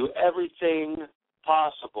to do everything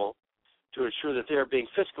possible to ensure that they are being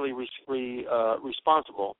fiscally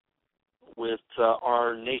responsible with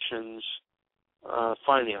our nation's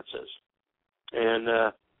finances.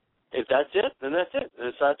 And if that's it, then that's it. And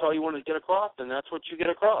if that's all you want to get across, then that's what you get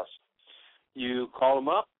across. You call them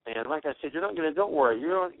up, and like I said, don't worry,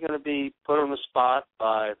 you're not going to be put on the spot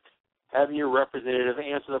by having your representative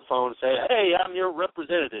answer the phone and say, hey, I'm your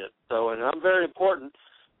representative, and I'm very important,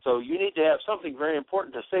 so you need to have something very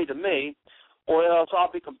important to say to me, or else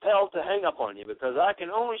I'll be compelled to hang up on you, because I can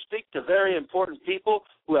only speak to very important people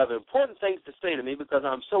who have important things to say to me because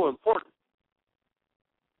I'm so important.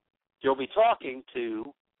 You'll be talking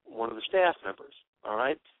to one of the staff members, all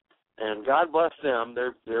right? And God bless them.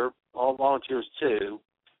 They're all volunteers too.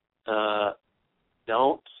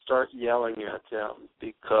 Don't start yelling at them,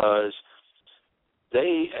 because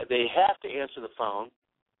they have to answer the phone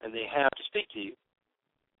and they have to speak to you.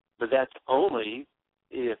 But that's only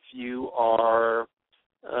if you are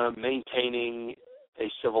maintaining a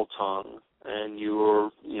civil tongue and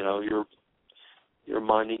you're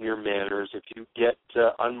minding your manners. If you get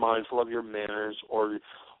unmindful of your manners, or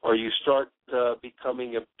you start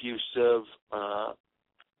becoming abusive,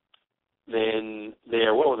 then they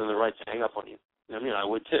are well within the right to hang up on you. I mean, I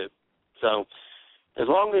would too. So as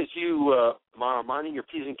long as you are minding your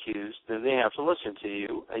P's and Q's, then they have to listen to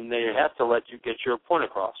you, and they have to let you get your point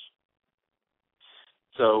across.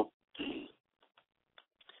 So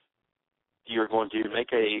you're going to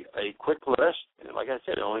make a quick list. And like I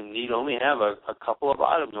said, only have a couple of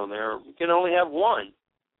items on there. You can only have one.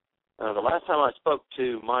 The last time I spoke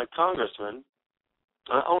to my congressman,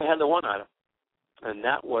 I only had the one item, and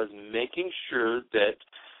that was making sure that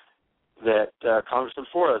Congressman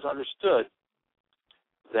Flores understood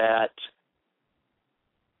that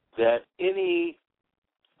any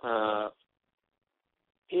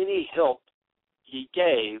help he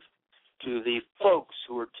gave to the folks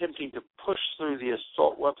who were attempting to push through the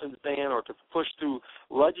assault weapons ban or to push through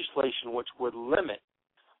legislation which would limit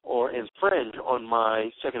or infringe on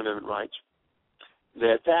my Second Amendment rights,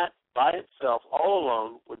 that by itself, all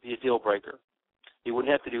alone, would be a deal breaker. He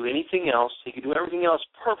wouldn't have to do anything else. He could do everything else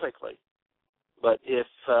perfectly. But if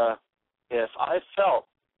I felt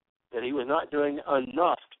that he was not doing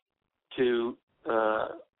enough to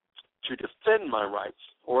defend my rights,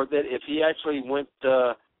 or that if he actually went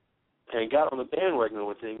and got on the bandwagon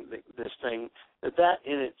with this thing, that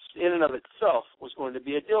in and of itself was going to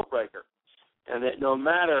be a deal breaker, and that no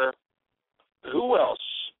matter who else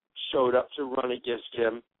showed up to run against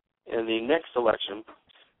him in the next election,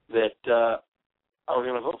 that I was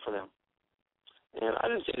going to vote for them. And I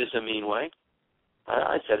didn't say this in a mean way.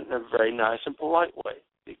 I said it in a very nice and polite way,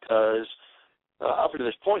 because up to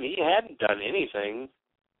this point he hadn't done anything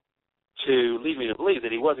to lead me to believe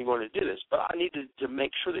that he wasn't going to do this. But I needed to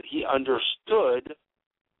make sure that he understood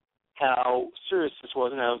how serious this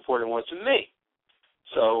was and how important it was to me.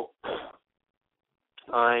 So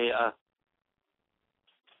I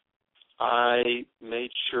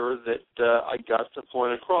made sure that I got the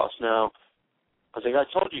point across. Now, I think I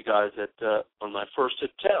told you guys that on my first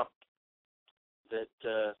attempt that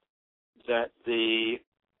the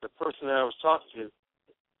person that I was talking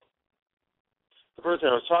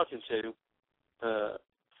to,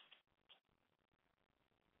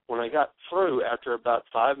 when I got through after about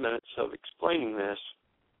 5 minutes of explaining this,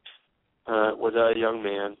 was a young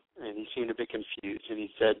man, and he seemed a bit confused, and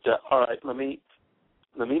he said, all right, let me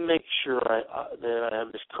make sure that I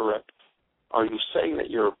have this correct. Are you saying that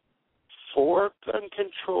you're for gun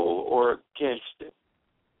control or against it.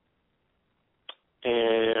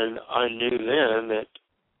 And I knew then that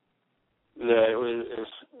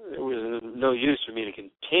it was no use for me to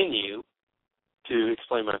continue to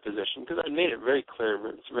explain my position because I made it very clear.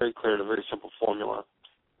 It's very clear in a very simple formula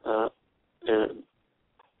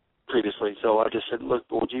previously. So I just said, look,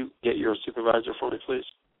 would you get your supervisor for me, please?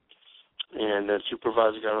 And the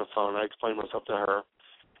supervisor got on the phone. I explained myself to her.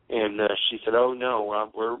 And she said, "Oh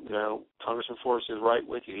no, Congressman Forrest is right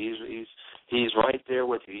with you. He's right there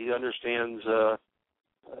with you. He understands the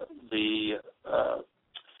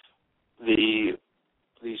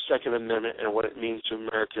Second Amendment and what it means to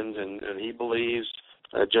Americans, and he believes,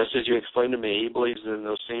 just as you explained to me, he believes in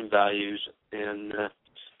those same values." And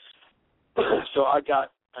so I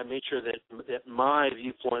made sure that my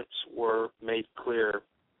viewpoints were made clear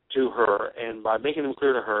to her, and by making them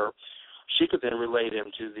clear to her, she could then relay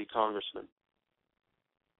them to the congressman.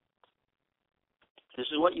 This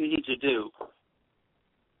is what you need to do,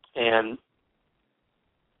 and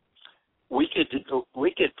we could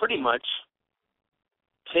pretty much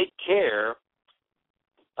take care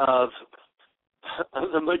of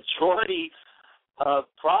the majority of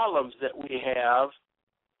problems that we have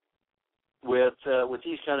with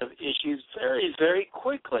these kind of issues very, very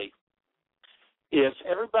quickly. If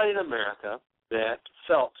everybody in America that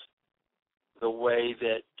felt the way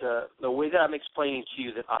that I'm explaining to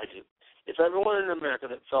you that I do, if everyone in America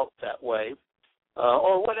that felt that way,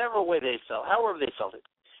 or whatever way they felt, however they felt it,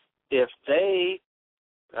 if they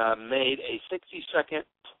made a 60-second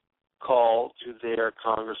call to their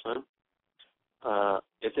congressman,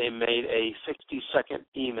 if they made a 60-second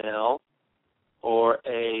email or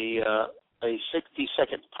a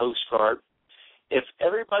 60-second postcard, if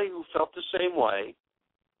everybody who felt the same way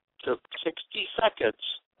took 60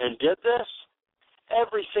 seconds and did this,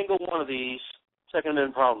 every single one of these Second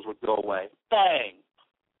Amendment problems would go away. Bang!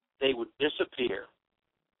 They would disappear.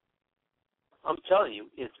 I'm telling you,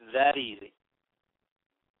 it's that easy.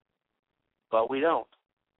 But we don't.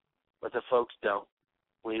 But the folks don't.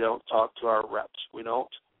 We don't talk to our reps. We don't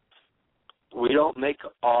make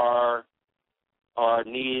our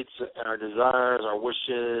needs, our desires, our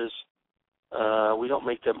wishes, we don't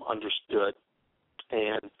make them understood.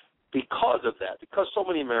 And because of that, because so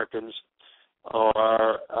many Americans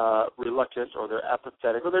are reluctant, or they're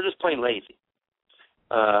apathetic, or they're just plain lazy,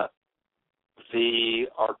 our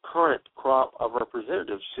current crop of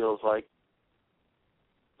representatives feels like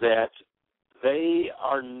that they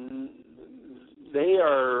are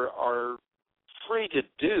free to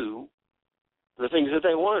do the things that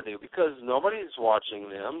they want to do because nobody's watching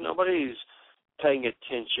them, nobody's paying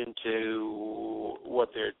attention to what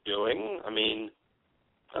they're doing. I mean,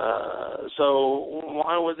 so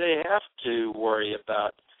why would they have to worry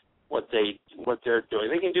about what they're doing?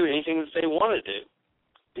 They can do anything that they want to do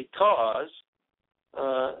because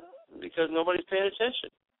nobody's paying attention.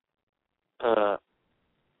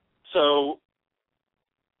 So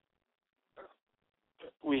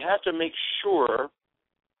we have to make sure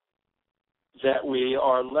that we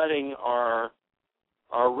are letting our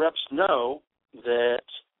reps know that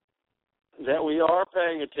we are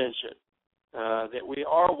paying attention, that we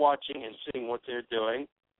are watching and seeing what they're doing,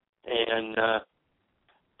 and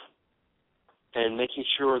making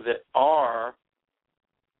sure that our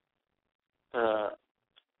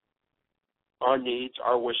needs,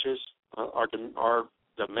 our wishes, our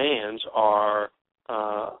demands are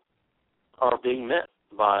being met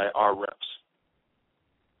by our reps.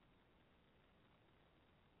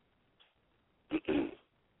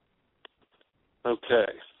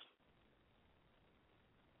 Okay.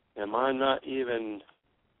 Am I not even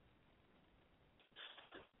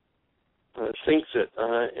thinks that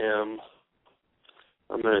I am?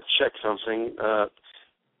 I'm going to check something.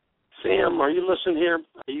 Sam, are you listening here?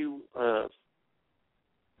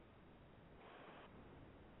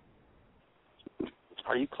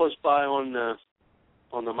 Are you close by on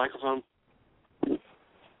the microphone?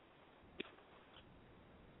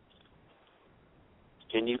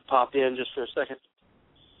 Can you pop in just for a second?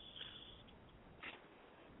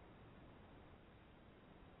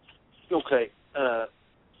 Okay.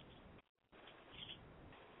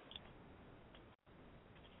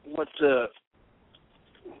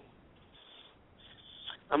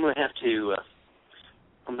 I'm gonna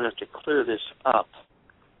have to clear this up.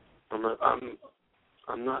 I'm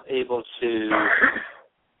not able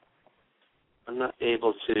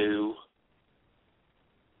to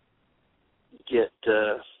get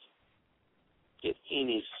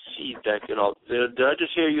any feedback at all. Did I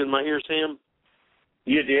just hear you in my ear, Sam?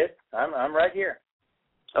 You did. I'm right here.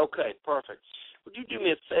 Okay, perfect. Would you do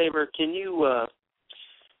me a favor? Can you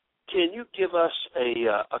can you give us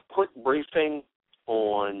a quick briefing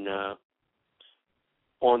on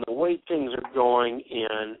the way things are going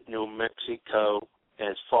in New Mexico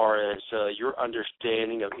as far as your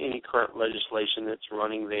understanding of any current legislation that's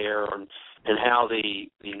running there, and how the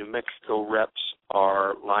New Mexico reps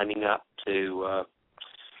are lining up to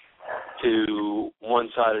one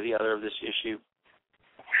side or the other of this issue?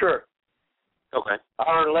 Sure. Okay.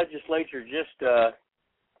 Our legislature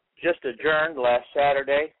just adjourned last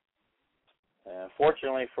Saturday.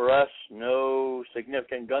 Fortunately for us, no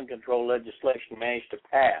significant gun control legislation managed to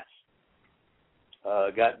pass.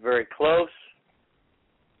 Got very close.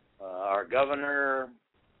 Our governor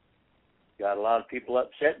got a lot of people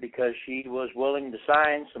upset because she was willing to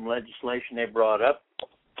sign some legislation they brought up.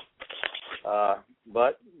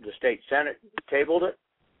 But the state Senate tabled it.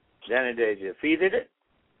 Then they defeated it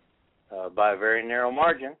by a very narrow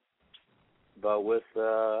margin, but with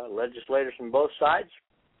legislators from both sides,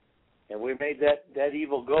 and we made that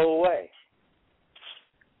evil go away.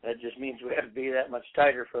 That just means we have to be that much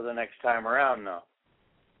tighter for the next time around now.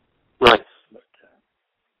 Right. But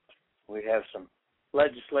we have some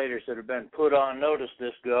legislators that have been put on notice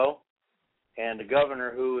this go, and the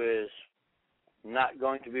governor who is not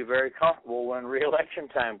going to be very comfortable when re-election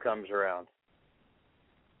time comes around.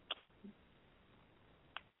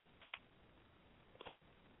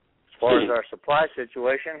 As far as our supply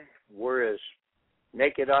situation, we're as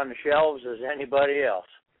naked on the shelves as anybody else.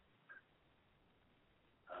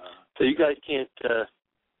 So you guys can't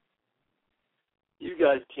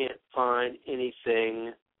find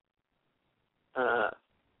anything.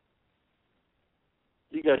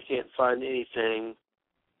 You guys can't find anything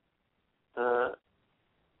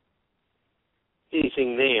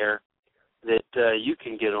there that you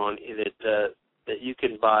can get on that you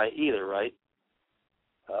can buy either, right?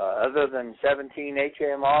 Other than 17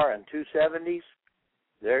 HMR and 270s,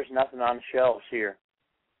 there's nothing on the shelves here.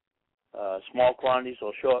 Small quantities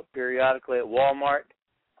will show up periodically at Walmart.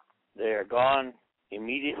 They are gone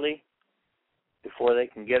immediately before they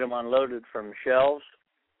can get them unloaded from the shelves.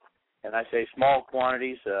 And I say small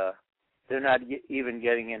quantities, they're not even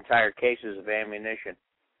getting entire cases of ammunition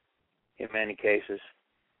in many cases.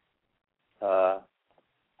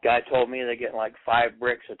 Guy told me they're getting like 5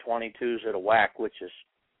 bricks of 22s at a whack, which is,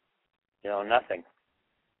 nothing.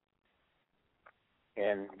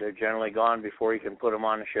 And they're generally gone before you can put them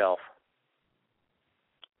on the shelf.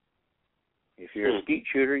 If you're a skeet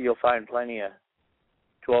shooter, you'll find plenty of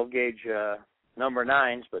 12-gauge number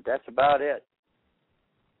 9s, but that's about it.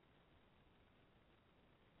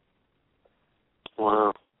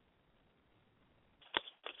 Wow.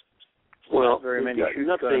 Well, not very many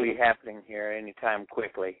shoots going to be happening here anytime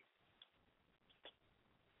quickly.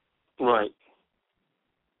 Right.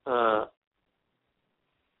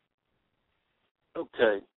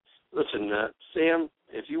 Okay. Listen, Sam,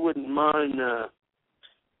 if you wouldn't mind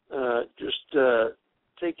just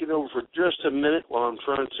taking over for just a minute while I'm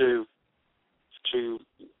trying to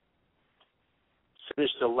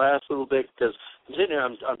finish the last little bit, because I'm sitting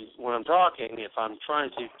here, when I'm talking, if I'm trying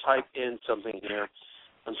to type in something here,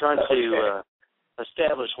 I'm trying to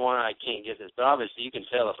establish why I can't get this. But obviously you can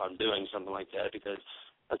tell if I'm doing something like that, because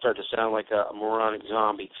I start to sound like a moronic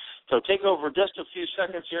zombie. So take over just a few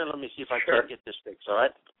seconds here, and let me see if I can get this fixed, all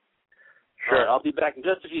right? Sure. All right, I'll be back in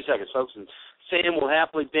just a few seconds, folks, and Sam will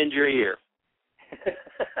happily bend your ear.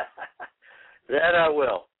 That I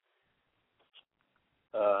will.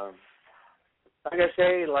 Like I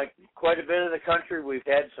say, like quite a bit of the country, we've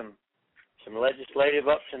had some legislative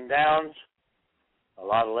ups and downs. A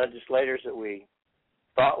lot of legislators that we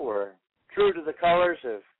thought were true to the colors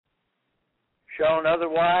have shown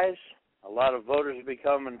otherwise. A lot of voters have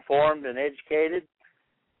become informed and educated,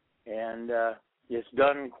 and it's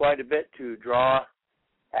done quite a bit to draw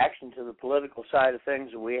action to the political side of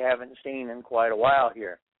things that we haven't seen in quite a while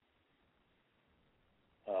here.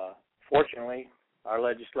 Fortunately, our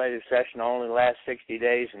legislative session only lasts 60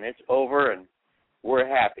 days, and it's over, and we're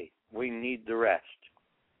happy. We need the rest.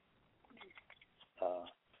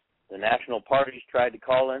 The national parties tried to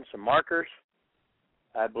call in some markers,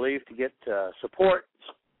 I believe, to get support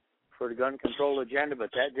for the gun control agenda,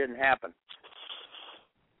 but that didn't happen.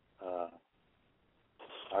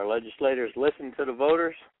 Our legislators listened to the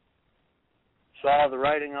voters, saw the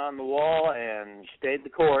writing on the wall, and stayed the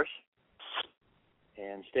course,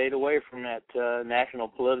 and stayed away from that national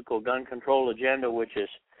political gun control agenda, which is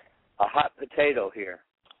a hot potato here.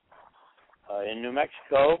 In New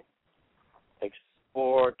Mexico,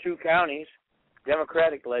 for 2 counties,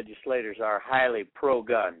 Democratic legislators are highly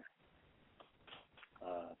pro-gun.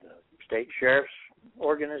 The state sheriff's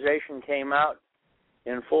organization came out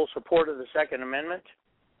in full support of the Second Amendment,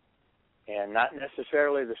 and not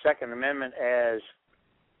necessarily the Second Amendment as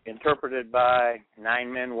interpreted by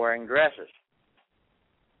 9 men wearing dresses.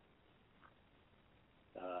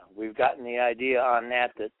 We've gotten the idea on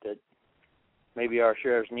that maybe our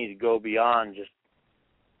sheriffs need to go beyond just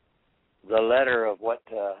the letter of what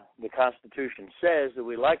the Constitution says that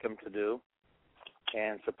we like them to do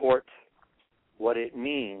and support what it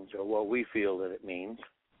means or what we feel that it means.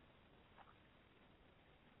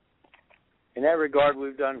 In that regard,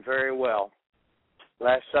 we've done very well.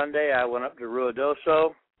 Last Sunday, I went up to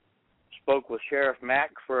Ruidoso, spoke with Sheriff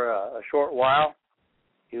Mack for a short while.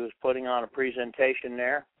 He was putting on a presentation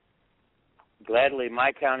there. Gladly,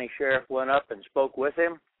 my county sheriff went up and spoke with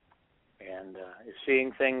him and is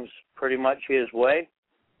seeing things pretty much his way.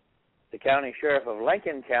 The county sheriff of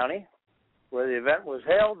Lincoln County, where the event was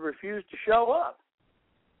held, refused to show up.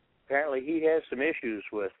 Apparently, he has some issues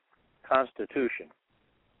with Constitution.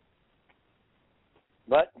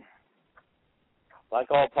 But,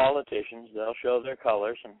 like all politicians, they'll show their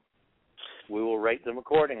colors, and we will rate them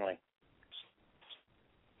accordingly.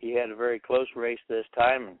 He had a very close race this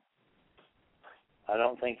time, and I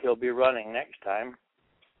don't think he'll be running next time.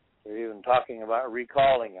 They're even talking about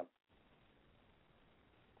recalling him.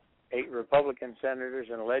 8 Republican senators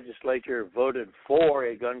in the legislature voted for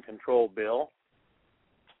a gun control bill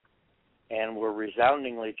and were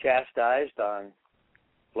resoundingly chastised on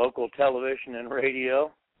local television and radio,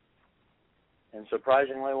 and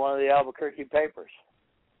surprisingly, one of the Albuquerque papers.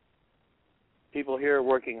 People here are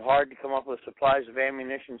working hard to come up with supplies of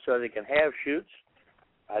ammunition so they can have shoots.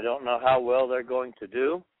 I don't know how well they're going to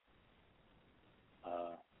do.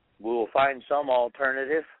 We will find some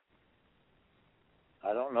alternative.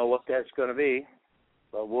 I don't know what that's going to be,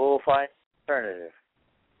 but we'll find an alternative,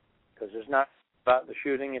 because it's not about the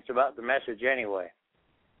shooting, it's about the message anyway.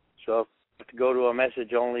 So if we have to go to a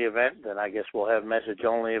message-only event, then I guess we'll have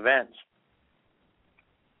message-only events.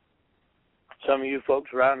 Some of you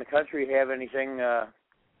folks around the country have anything to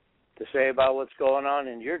say about what's going on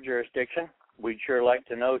in your jurisdiction? We'd sure like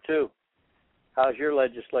to know, too. How's your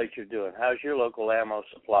legislature doing? How's your local ammo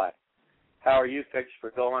supply? How are you fixed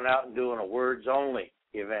for going out and doing a words-only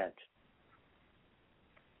event?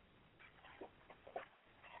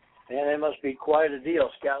 Man, it must be quite a deal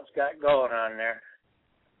Scouts got going on there.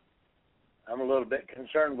 I'm a little bit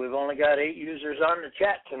concerned. We've only got 8 users on the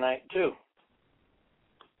chat tonight, too.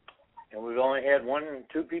 And we've only had 1 or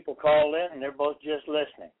 2 people call in, and they're both just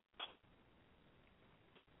listening.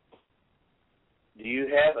 Do you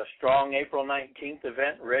have a strong April 19th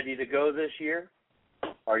event ready to go this year?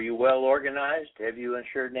 Are you well organized? Have you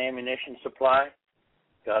ensured an ammunition supply?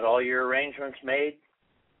 Got all your arrangements made?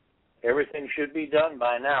 Everything should be done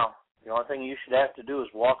by now. The only thing you should have to do is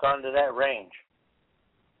walk onto that range.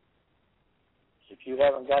 If you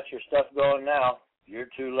haven't got your stuff going now, you're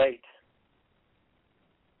too late.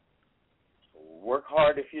 Work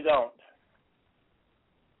hard if you don't.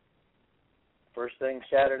 First thing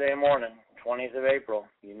Saturday morning, 20th of April,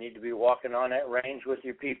 you need to be walking on that range with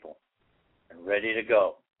your people and ready to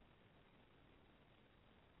go.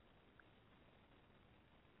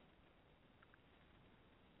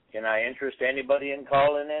 Can I interest anybody in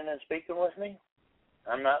calling in and speaking with me?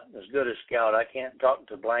 I'm not as good as Scout. I can't talk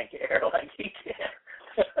to blank air like he can.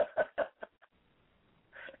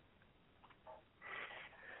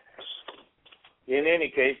 In any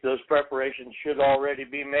case, those preparations should already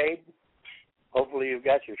be made. Hopefully you've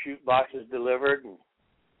got your shoot boxes delivered and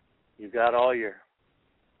you've got all your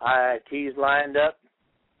IITs lined up,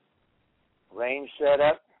 range set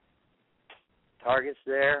up, targets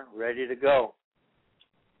there, ready to go.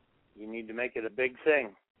 You need to make it a big thing.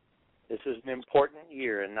 This is an important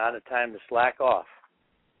year and not a time to slack off.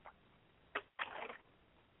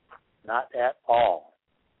 Not at all.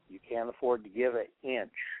 You can't afford to give an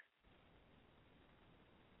inch.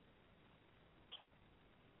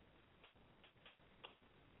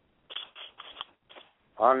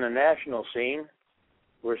 On the national scene,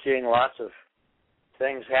 we're seeing lots of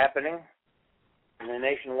things happening, and the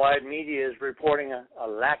nationwide media is reporting a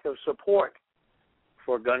lack of support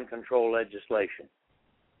for gun control legislation.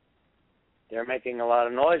 They're making a lot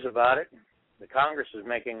of noise about it. The Congress is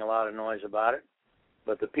making a lot of noise about it,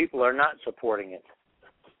 but the people are not supporting it.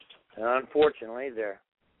 And unfortunately, they're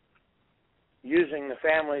using the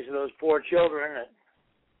families of those poor children that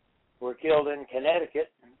were killed in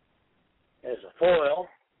Connecticut as a foil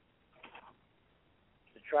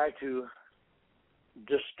to try to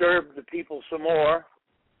disturb the people some more,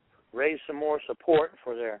 raise some more support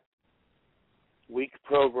for their weak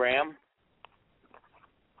program.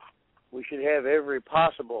 We should have every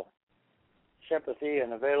possible sympathy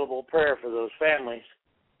and available prayer for those families.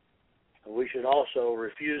 We should also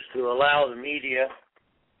refuse to allow the media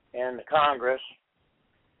and the Congress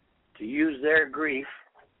to use their grief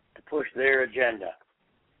to push their agenda.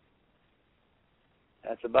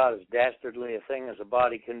 That's about as dastardly a thing as a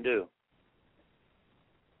body can do.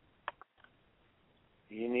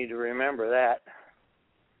 You need to remember that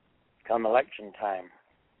come election time,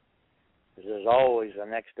 because there's always a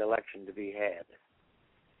next election to be had.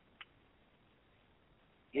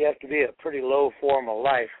 You have to be a pretty low form of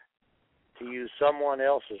life to use someone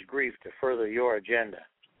else's grief to further your agenda,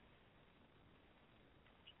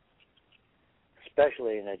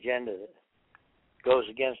 especially an agenda that goes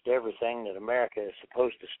against everything that America is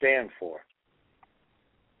supposed to stand for.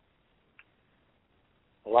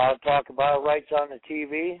 A lot of talk about rights on the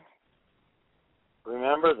TV.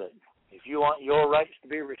 Remember that if you want your rights to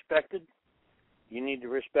be respected, you need to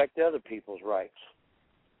respect other people's rights.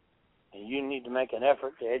 And you need to make an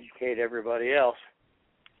effort to educate everybody else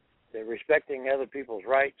that respecting other people's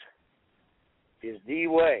rights is the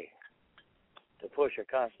way to push a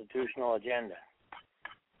constitutional agenda.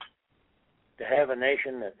 To have a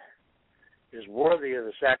nation that is worthy of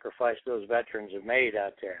the sacrifice those veterans have made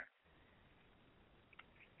out there.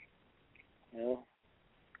 You know,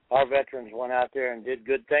 our veterans went out there and did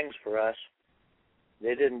good things for us.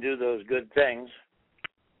 They didn't do those good things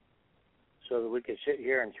so that we could sit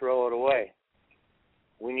here and throw it away.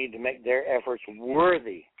 We need to make their efforts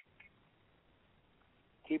worthy.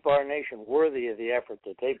 Keep our nation worthy of the effort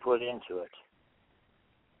that they put into it.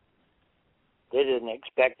 They didn't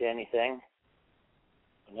expect anything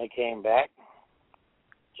when they came back.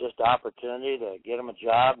 Just the opportunity to get them a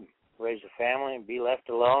job, raise a family, and be left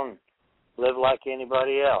alone, live like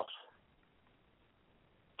anybody else.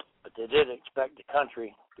 But they did expect the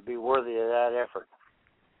country to be worthy of that effort.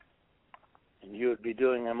 And you would be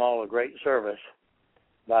doing them all a great service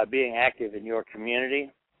by being active in your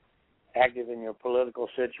community, active in your political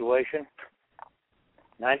situation.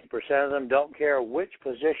 90% of them don't care which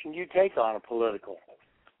position you take on a political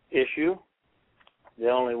issue. They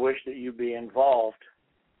only wish that you be involved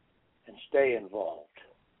and stay involved.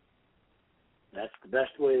 That's the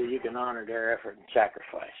best way that you can honor their effort and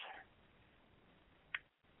sacrifice.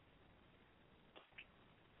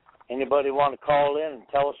 Anybody want to call in and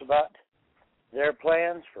tell us about their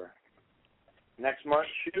plans for next month's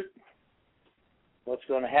shoot? What's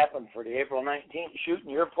going to happen for the April 19th shoot in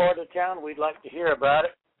your part of town? We'd like to hear about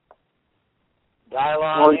it. Dial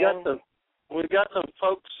on in. We've got some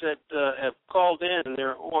folks that have called in, and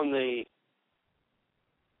they're on the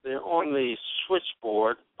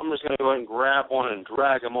switchboard. I'm just going to go ahead and grab one and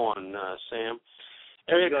drag them on, Sam.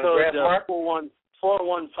 Area code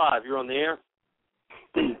 415. You're on the air.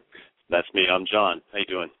 That's me. I'm John. How you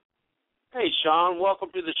doing? Hey, Sean.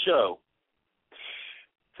 Welcome to the show.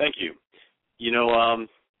 Thank you. You know,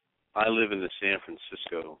 I live in the San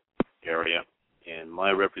Francisco area, and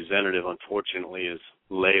my representative, unfortunately, is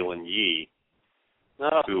Leyland Yee,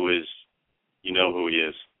 who is, you know who he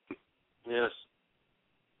is. Yes.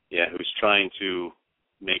 Yeah, who's trying to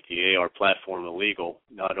make the AR platform illegal.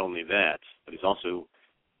 Not only that, but he's also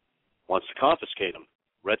wants to confiscate them.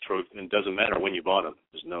 Retro, and it doesn't matter when you bought them.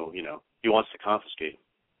 There's no, he wants to confiscate them.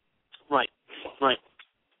 Right.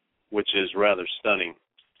 Which is rather stunning.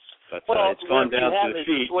 But it's gone down to the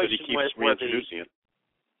feet, but he keeps reintroducing it.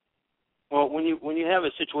 Well, when you have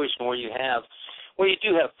a situation where you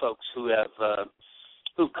do have folks who have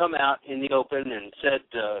who've come out in the open and said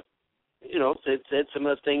said some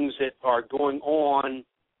of the things that are going on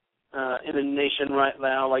in the nation right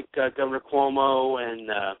now, like Governor Cuomo and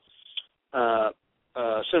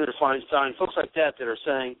Senator Feinstein, folks like that are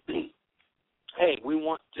saying, "Hey, we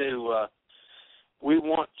want to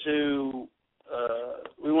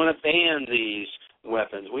ban these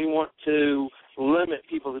weapons. We want to limit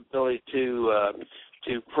people's ability to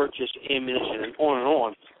purchase ammunition," and on and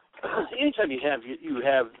on. Anytime you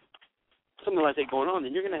have something like that going on,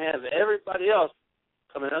 then you're going to have everybody else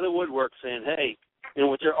coming out of the woodwork saying, "Hey,"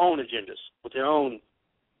 with their own agendas, with their own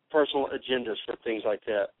personal agendas for things like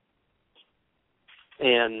that.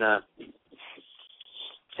 And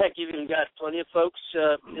heck, you've even got plenty of folks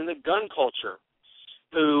in the gun culture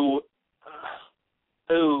who,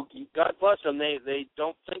 God bless them, they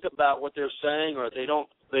don't think about what they're saying, or they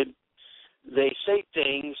say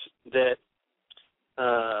things that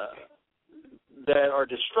are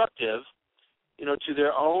destructive, to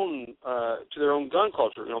their own gun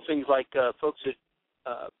culture. Things like folks that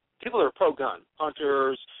people that are pro-gun,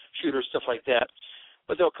 hunters, shooters, stuff like that.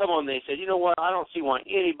 But they'll come on and they say, "You know what? I don't see why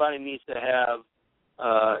anybody needs to have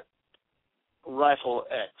rifle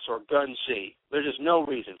X or gun C. There's just no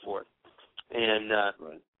reason for it." And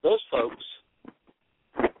those folks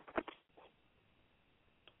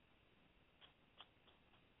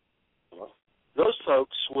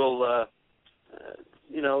folks will,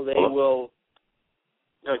 they will.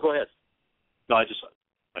 No, go ahead. No,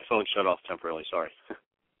 my phone shut off temporarily. Sorry.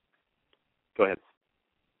 Go ahead.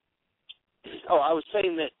 Oh, I was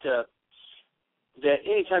saying that that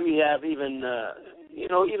anytime you have even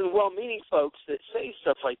even well-meaning folks that say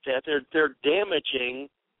stuff like that, they're damaging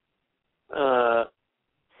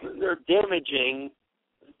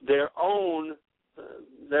their own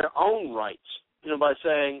rights. By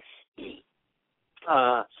saying,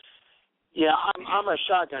 I'm a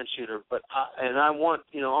shotgun shooter, but I want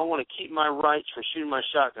to keep my rights for shooting my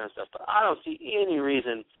shotgun stuff. But I don't see any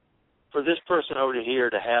reason for this person over here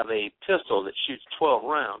to have a pistol that shoots 12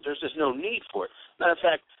 rounds. There's just no need for it. Matter of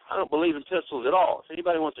fact, I don't believe in pistols at all. If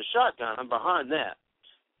anybody wants a shotgun, I'm behind that.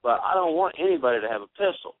 But I don't want anybody to have a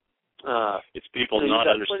pistol. It's people not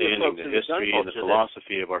understanding the history and the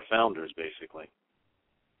philosophy of our founders, basically.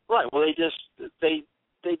 Right. Well,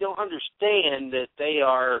 they don't understand that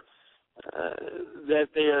they're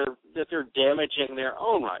damaging their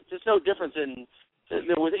own rights. It's no different than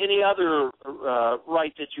with any other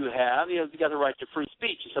right that you have. You got the right to free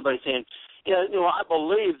speech. And somebody saying, I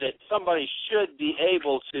believe that somebody should be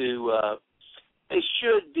able to. They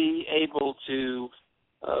should be able to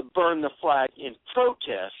burn the flag in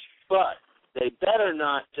protest, but they better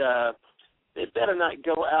not. They better not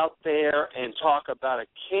go out there and talk about a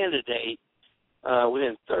candidate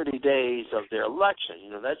within 30 days of their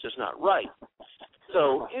election. That's just not right.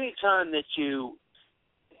 So anytime that you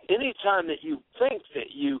think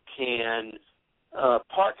that you can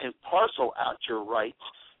part and parcel out your rights,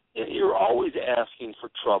 you're always asking for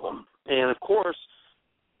trouble. And, of course,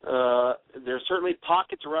 there's certainly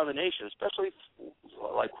pockets around the nation, especially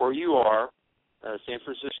like where you are, San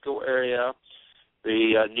Francisco area,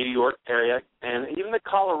 the New York area, and even the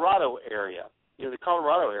Colorado area. The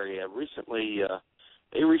Colorado area recently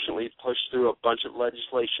pushed through a bunch of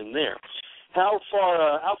legislation there. How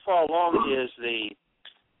far along is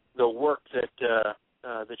the work that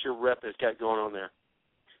your rep has got going on there?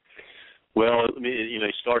 Well,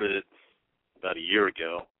 he started it about a year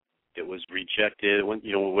ago. It was rejected. It went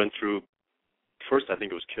through. First, I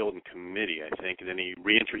think it was killed in committee. I think, and then he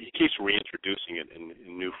keeps reintroducing it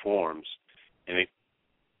in new forms, and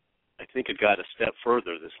I think it got a step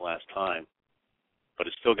further this last time, but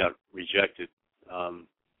it still got rejected.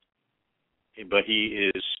 But he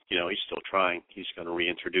is, he's still trying. He's going to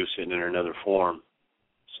reintroduce it in another form.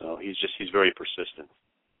 So he's very persistent.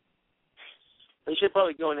 We should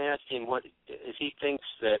probably go and ask him if he thinks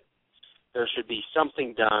that there should be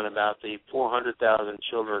something done about the 400,000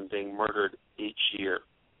 children being murdered each year.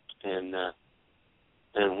 And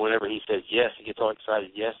whenever he says yes, he gets all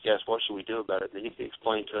excited. Yes, what should we do about it? Then you can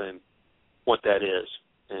explain to him what that is,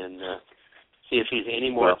 and see if he's any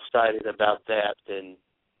more excited about that than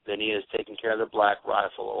he is taking care of the black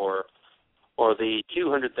rifle or the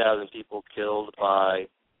 200,000 people killed by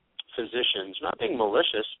physicians, not being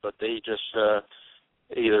malicious, but they just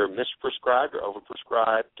either misprescribed or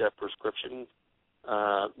overprescribed prescription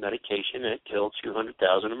medication, and it killed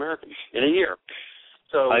 200,000 Americans in a year.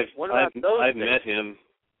 So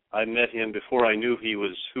I met him before I knew he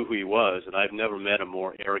was who he was, and I've never met a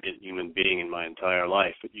more arrogant human being in my entire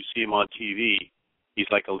life. But you see him on TV, he's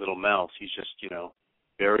like a little mouse. He's just,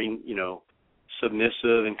 very,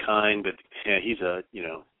 submissive and kind, but he's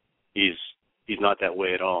not that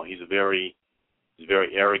way at all. He's very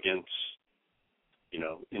arrogant,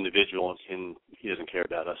 individual, and he doesn't care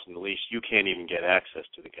about us in the least. You can't even get access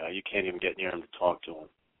to the guy. You can't even get near him to talk to him.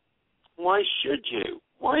 Why should you?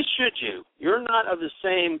 You're not of the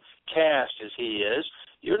same caste as he is.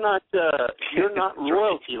 You're not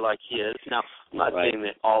royalty like he is. Now, I'm not saying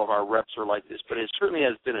that all of our reps are like this, but it certainly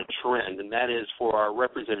has been a trend, and that is for our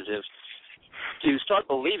representatives to start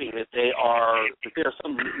believing that they are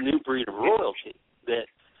some new breed of royalty. That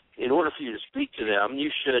in order for you to speak to them,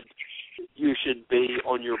 you should be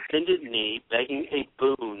on your bended knee begging a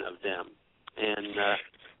boon of them, and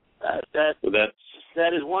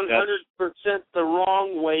that is 100% the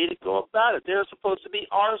wrong way to go about it. They're supposed to be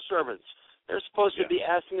our servants. They're supposed to be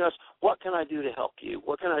asking us, what can I do to help you?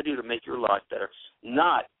 What can I do to make your life better?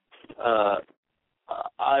 Not,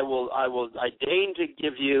 I deign to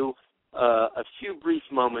give you a few brief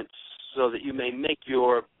moments so that you may make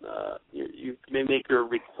your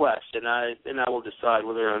request, and I will decide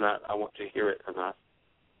whether or not I want to hear it or not.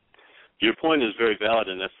 Your point is very valid,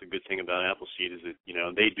 and that's the good thing about Appleseed is that,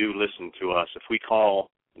 they do listen to us. If we call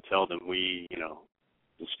and tell them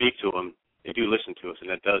and speak to them, they do listen to us, and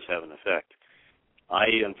that does have an effect. I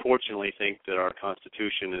unfortunately think that our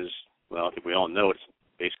Constitution is, I think we all know it's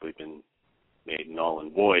basically been made null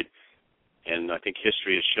and void, and I think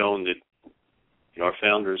history has shown that, our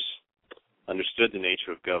founders understood the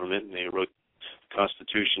nature of government, and they wrote the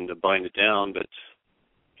Constitution to bind it down,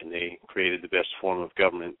 and they created the best form of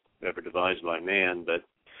government ever devised by man. But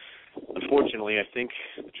unfortunately, I think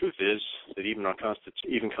the truth is that even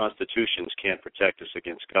constitutions can't protect us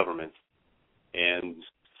against government. And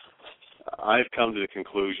I've come to the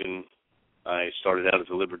conclusion. I started out as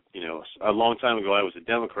a long time ago. I was a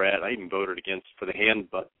Democrat. I even voted for the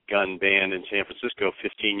handgun ban in San Francisco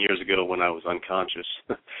 15 years ago when I was unconscious,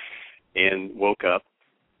 and woke up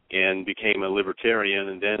and became a libertarian.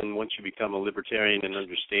 And then once you become a libertarian and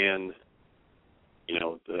understand,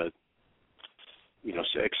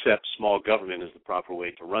 accept small government as the proper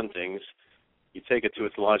way to run things, you take it to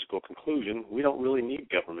its logical conclusion. We don't really need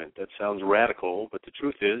government. That sounds radical, but the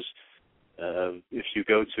truth is, if you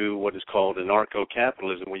go to what is called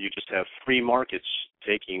anarcho-capitalism, where you just have free markets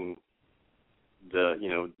taking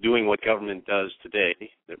doing what government does today,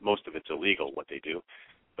 that most of it's illegal what they do,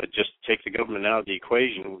 but just take the government out of the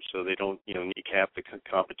equation so they don't, kneecap the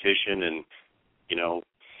competition and,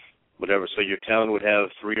 whatever. So your town would have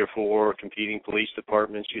 3 or 4 competing police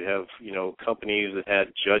departments. You'd have, companies that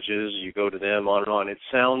had judges. You go to them, on and on. It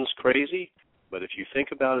sounds crazy, but if you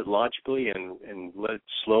think about it logically and let it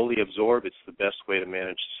slowly absorb, it's the best way to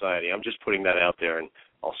manage society. I'm just putting that out there, and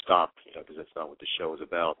I'll stop, because that's not what the show is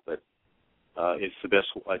about. But it's the best.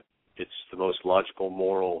 It's the most logical,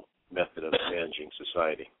 moral method of managing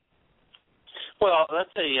society. Well,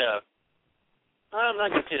 I'm not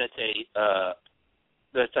going to say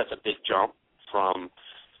that's a big jump from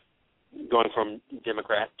going from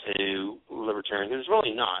Democrat to Libertarian. It's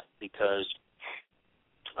really not, because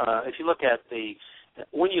if you look at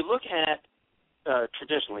when you look at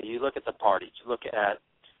traditionally, you look at the parties, you look at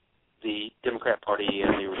the Democrat Party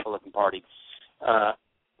and the Republican Party,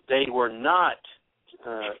 they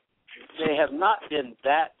have not been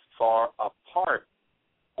that far apart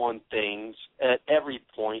on things at every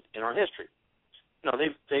point in our history.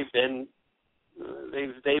 They've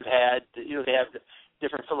had they have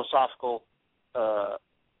different philosophical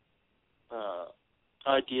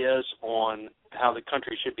ideas on how the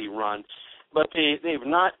country should be run, but they've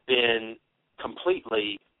not been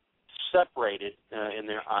completely separated in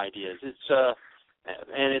their ideas.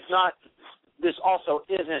 And it's not. This also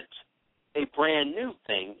isn't a brand new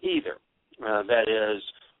thing either. That is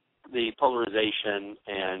the polarization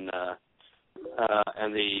and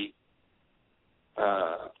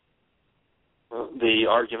the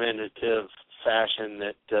argumentative fashion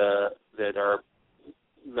that our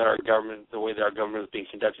government, the way that our government is being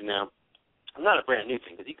conducted now, not a brand new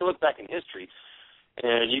thing. Because you can look back in history,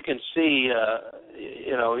 and you can see,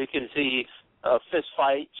 fist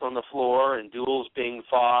fights on the floor and duels being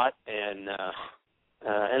fought and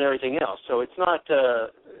everything else. So it's not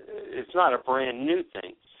a brand new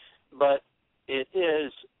thing, but it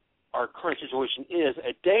is. Our current situation is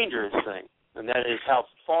a dangerous thing, and that is how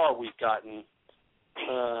far we've gotten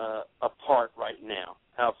apart right now.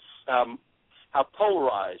 How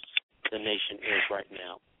polarized the nation is right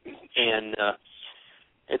now, and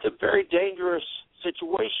it's a very dangerous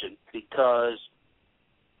situation, because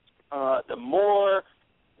the more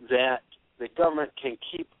that the government can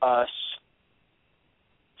keep us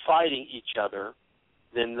fighting each other,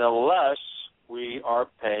 then the less we are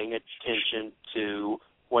paying attention to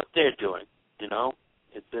what they're doing.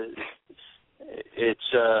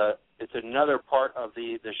 It's another part of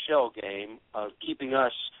the shell game of keeping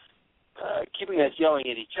us yelling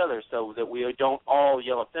at each other, so that we don't all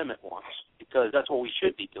yell at them at once, because that's what we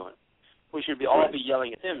should be doing. We should all be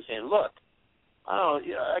yelling at them, saying, "Look,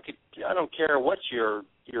 I don't care what's your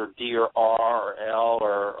D or R or L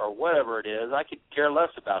or whatever it is. I could care less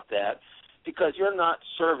about that, because you're not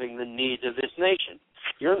serving the needs of this nation.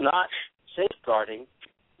 You're not safeguarding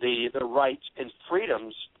the rights and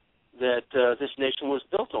freedoms that this nation was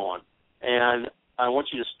built on. And I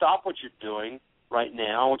want you to stop what you're doing right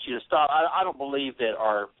now. I want you to stop. I don't believe that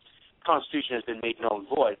our Constitution has been made null and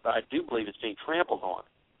void, but I do believe it's being trampled on.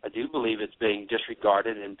 I do believe it's being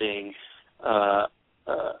disregarded and being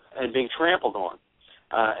trampled on.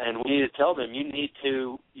 And we need to tell them, you need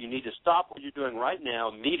to stop what you're doing right now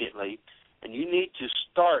immediately, and you need to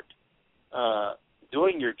start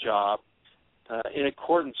doing your job in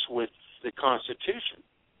accordance with the Constitution.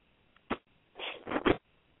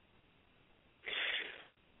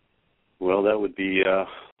 Well, that would be a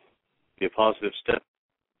positive step.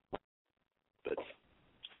 But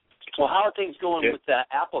well, how are things going with the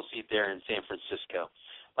Appleseed there in San Francisco?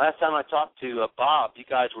 Last time I talked to Bob, you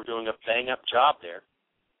guys were doing a bang-up job there.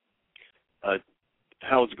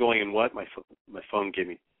 How it's going and what? My phone gave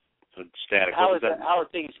me static. How are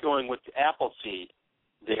things going with the Appleseed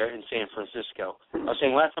there in San Francisco. I was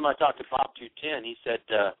saying last time I talked to Bob 210, he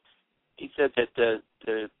said that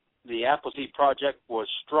the Appleseed Project was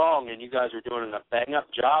strong, and you guys are doing a bang-up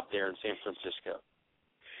job there in San Francisco.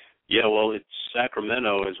 Yeah, well, it's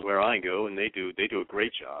Sacramento is where I go, and they do a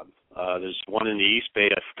great job. There's one in the East Bay.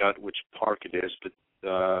 I forgot which park it is, but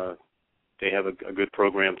they have a good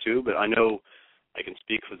program too. But I know I can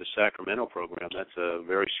speak for the Sacramento program. That's a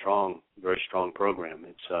very strong program.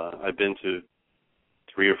 It's I've been to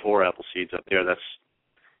 3 or 4 Appleseeds up there. That's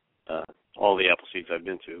all the Appleseeds I've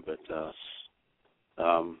been to. But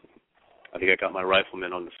I think I got my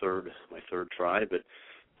Rifleman on my third try. But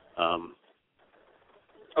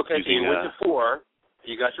okay, so you went to 4.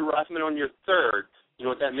 You got your Rifleman on your third. You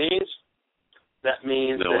know what that means? That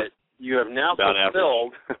means that you have now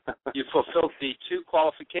fulfilled the 2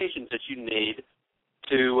 qualifications that you need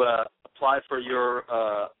to apply for your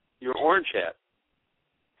orange hat.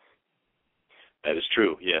 That is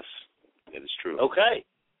true. Yes, that is true. Okay,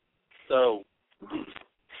 so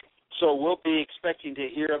we'll be expecting to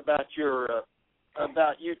hear about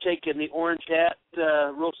you taking the orange hat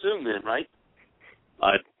real soon, then, right?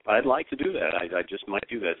 I'd like to do that. I just might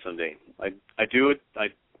do that someday. I do it.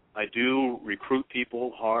 I do recruit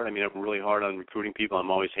people hard. I mean, I'm really hard on recruiting people. I'm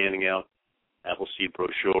always handing out Appleseed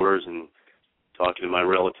brochures and talking to my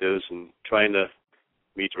relatives and trying to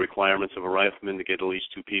meet the requirements of a rifleman to get at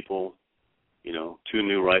least 2 people, 2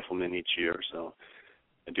 new riflemen each year. So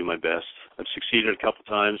I do my best. I've succeeded a couple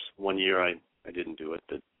times. One year I didn't do it,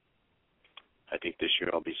 but I think this year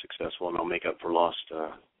I'll be successful and I'll make up for lost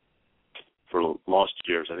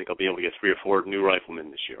years. I think I'll be able to get 3 or 4 new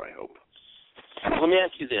riflemen this year, I hope. Let me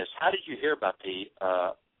ask you this: how did you hear about the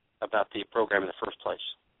program in the first place?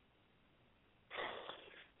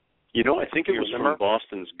 I think it was from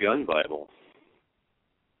Boston's Gun Bible.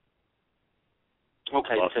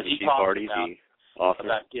 Okay, Boston because he Tea talked Party,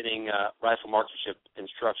 about getting rifle marksmanship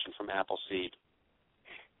instruction from Appleseed.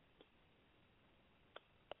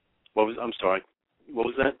 I'm sorry. What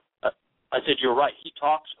was that? I said you're right. He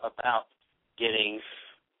talks about getting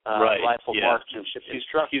rifle marksmanship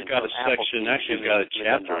instruction. He's got a section. Actually, he's got a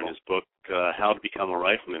chapter in his book, "How to Become a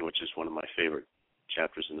Rifleman," which is one of my favorite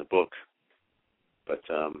chapters in the book. But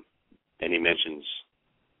and he mentions,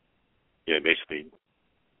 basically,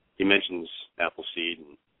 he mentions Appleseed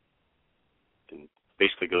and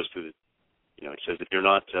basically goes through it says if you're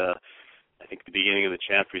not, I think at the beginning of the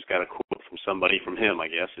chapter he's got a quote from somebody from him, I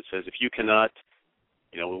guess. It says, if you cannot,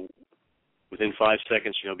 within 5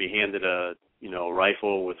 seconds, be handed a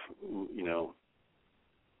rifle with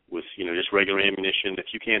just regular ammunition.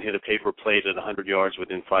 If you can't hit a paper plate at 100 yards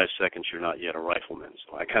within 5 seconds, you're not yet a rifleman.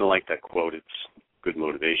 So I kind of like that quote. It's good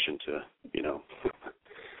motivation to,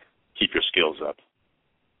 keep your skills up.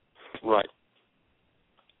 Right.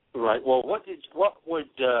 Right. Well, what do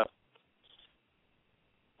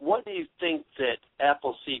you think that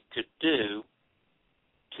Appleseed could do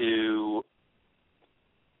to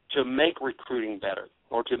make recruiting better,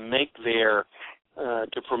 or to make their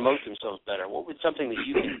to promote themselves better? What would something that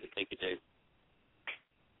you think that they could do?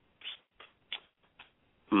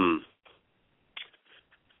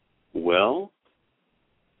 Well,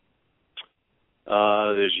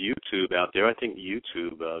 there's YouTube out there. I think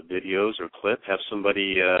YouTube videos or clip, have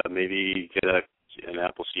somebody maybe get an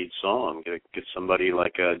Appleseed song, get somebody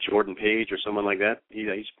like Jordan Page or someone like that. He's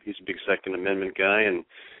a big Second Amendment guy and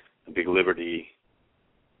a big liberty,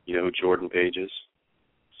 Jordan Page is.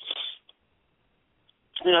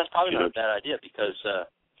 That's probably not a bad idea, because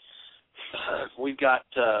we've got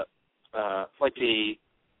like the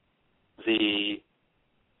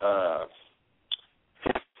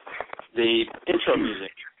intro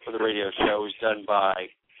music for the radio show is done by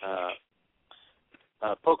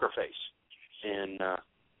Poker Face, and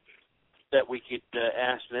that we could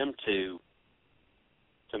ask them to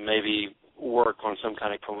maybe work on some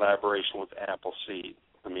kind of collaboration with Appleseed.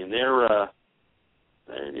 I mean, they're a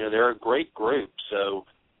great group, so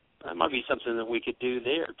that might be something that we could do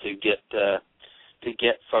there to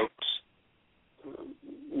get folks,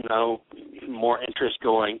 more interest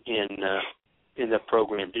going in the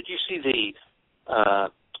program. Did you see the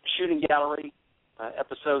shooting gallery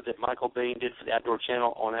episode that Michael Bain did for the Outdoor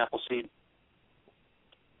Channel on Appleseed?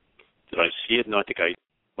 Did I see it? No, I think I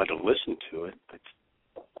might have listened to it.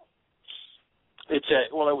 It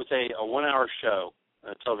was a 1-hour show,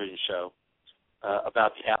 a television show,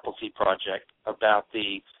 about the Appleseed Project, about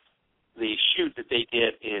the shoot that they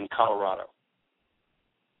did in Colorado.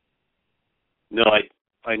 No,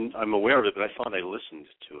 I'm aware of it, but I thought I listened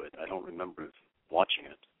to it. I don't remember watching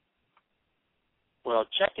it. Well,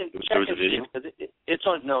 check and a video? see, it's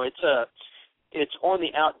on. No, it's it's on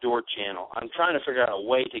the Outdoor channel. I'm trying to figure out a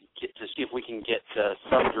way to see if we can get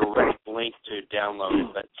some direct link to download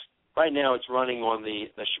it. But right now, it's running on the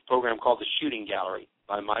program called The Shooting Gallery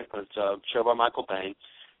by Michael. It's a show by Michael Bain.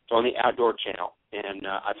 It's on the Outdoor channel, and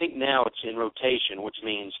I think now it's in rotation, which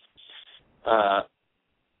means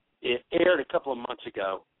it aired a couple of months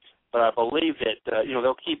ago. But I believe that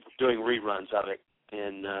they'll keep doing reruns of it.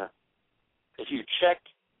 And if you check.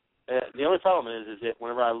 The only problem is that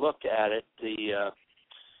whenever I looked at it, the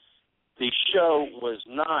show was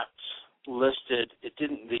not listed. It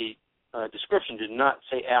didn't. The description did not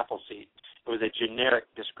say Appleseed. It was a generic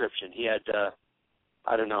description. He had 6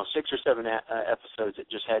 or 7 episodes that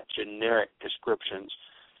just had generic descriptions.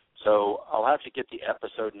 So I'll have to get the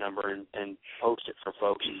episode number and post it for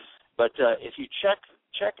folks. But if you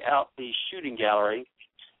check out The Shooting Gallery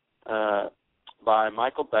by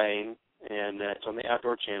Michael Bain, and it's on the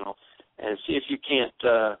Outdoor channel, and see if you can't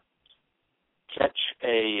catch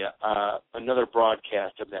another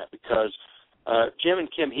broadcast of that, because Jim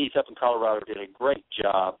and Kim Heath up in Colorado did a great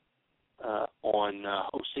job on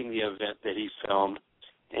hosting the event that he filmed,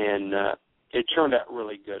 and it turned out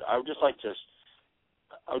really good. I would just like to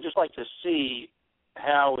see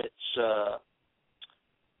how it's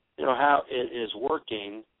how it is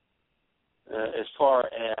working as far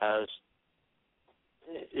as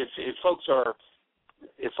if folks are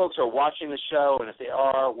watching the show, and if they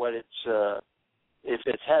are, what it's if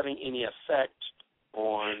it's having any effect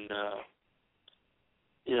on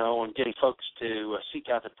on getting folks to seek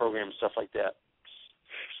out the program and stuff like that.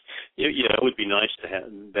 Yeah, it would be nice to have.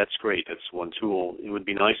 That's great. That's one tool. It would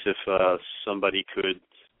be nice if somebody could,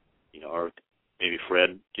 or maybe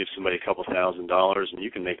Fred give somebody a couple $1,000, and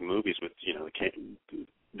you can make movies with the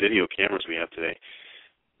video cameras we have today.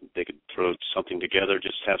 They could throw something together,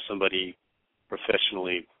 just have somebody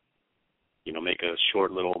professionally, make a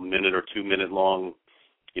short little minute or 2 minute long,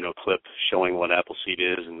 clip showing what Appleseed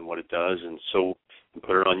is and what it does, and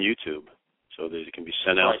put it on YouTube so that it can be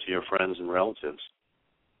sent out to your friends and relatives.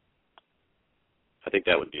 I think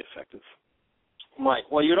that would be effective. Right.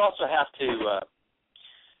 Well, you'd also have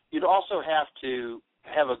to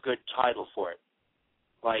have a good title for it.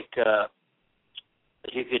 Like,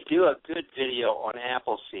 you could do a good video on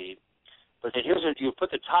Appleseed, but then here's what you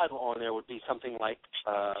put the title on there would be something like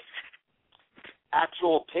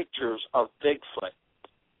actual pictures of Bigfoot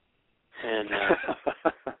and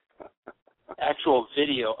actual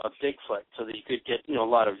video of Bigfoot, so that you could get a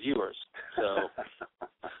lot of viewers.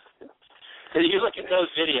 So you look at those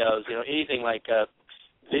videos, anything like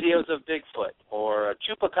videos of Bigfoot or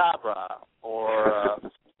Chupacabra or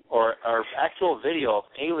actual video of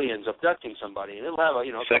aliens abducting somebody, and it'll have a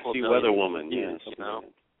couple of sexy weather woman, views,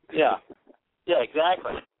 yeah,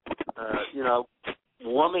 exactly.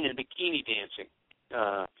 Woman in bikini dancing,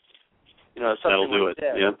 something that'll do like it.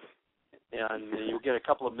 That. Yep. And you'll get a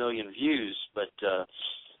couple of million views, but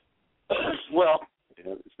well,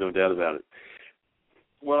 there's no doubt about it.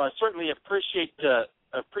 Well, I certainly appreciate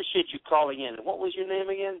you calling in. And what was your name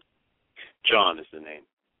again? John is the name.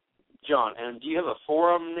 John. And do you have a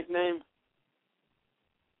forum nickname?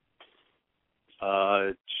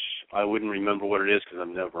 I wouldn't remember what it is because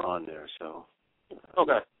I'm never on there. So.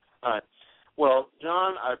 Okay. All right. Well,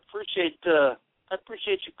 John, I appreciate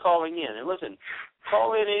you calling in. And listen,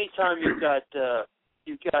 call in anytime you've got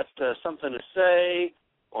something to say,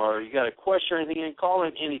 or you got a question or anything. And call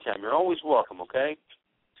in anytime. You're always welcome. Okay.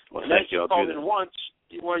 Well, and thank you. You called in once,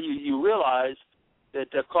 where you realize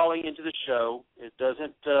that calling into the show, it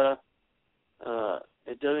doesn't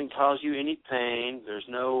cause you any pain. There's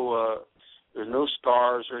no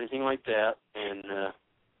scars or anything like that, and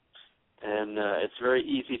it's very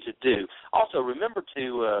easy to do. Also, remember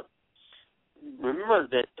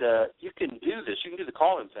that you can do this. You can do the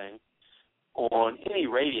call-in thing on any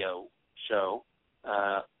radio show.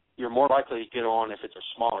 You're more likely to get on if it's a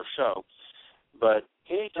smaller show, but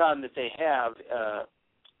anytime that they have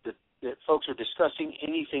that folks are discussing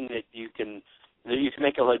anything that you can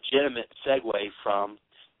make a legitimate segue from,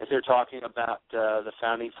 if they're talking about the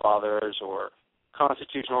Founding Fathers or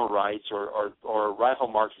constitutional rights or rifle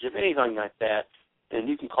marksmanship, anything like that, then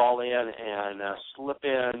you can call in and slip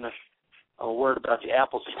in a word about the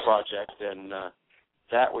Appleseed Project, and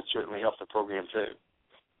that would certainly help the program too.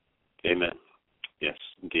 Amen. Yes,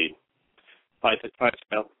 indeed. All right,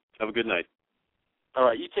 Sal. Have a good night. All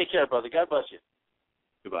right, you take care, brother. God bless you.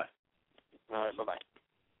 Goodbye. All right, bye-bye.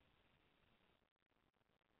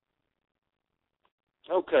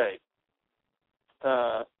 Okay.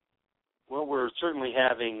 Well, we're certainly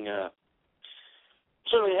having a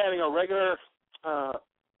regular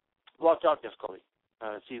Blog Talk difficulty.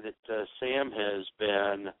 I see that Sam has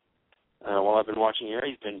been while I've been watching here.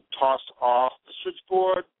 He's been tossed off the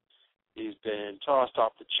switchboard. He's been tossed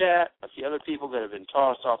off the chat. A few other people that have been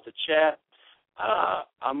tossed off the chat. I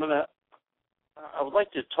would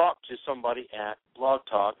like to talk to somebody at Blog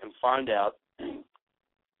Talk and find out,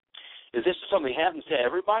 is this something that happens to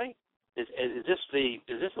everybody? Is this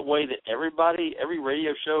the way that every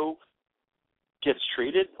radio show gets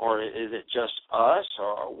treated, or is it just us,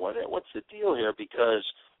 or what's the deal here? Because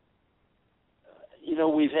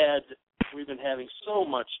we've been having so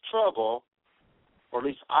much trouble, or at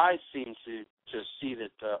least I seem to see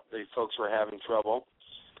that the folks were having trouble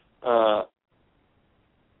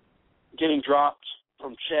getting dropped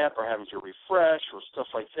from chat or having to refresh or stuff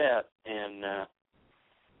like that, and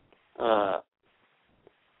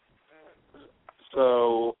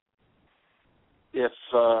so if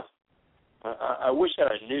I wish that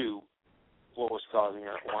I knew what was causing it,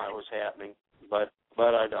 why it was happening, but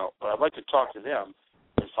I don't. But I'd like to talk to them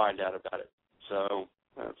and find out about it. So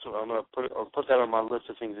I'm going to put that on my list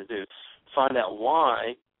of things to do. Find out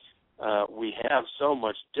why we have so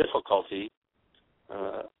much difficulty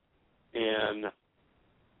in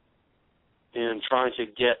trying to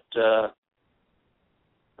get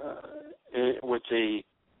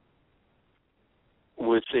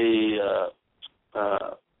with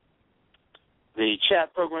the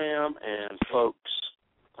chat program and folks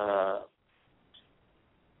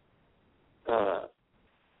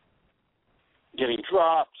getting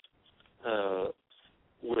dropped,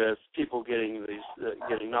 with people getting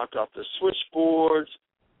knocked off the switchboards,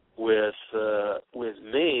 with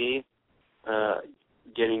me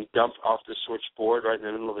getting dumped off the switchboard right in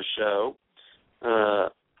the middle of the show. I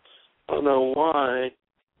don't know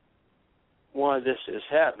why this is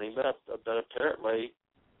happening, but apparently,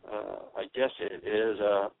 I guess it is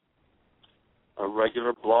a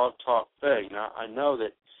regular Blog Talk thing. Now, I know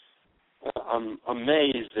that I'm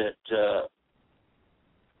amazed that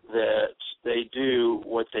they do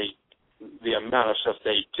the amount of stuff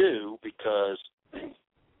they do, because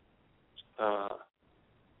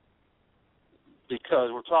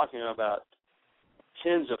we're talking about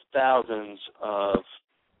tens of thousands of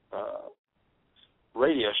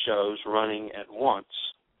radio shows running at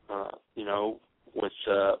once, with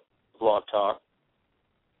Blog Talk.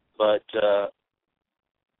 But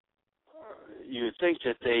you would think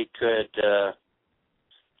that they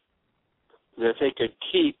could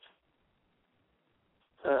keep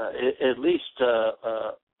at least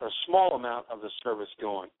a small amount of the service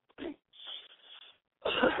going.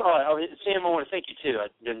 Sam, I want to thank you too. I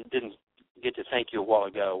didn't get to thank you a while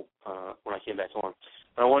ago when I came back on.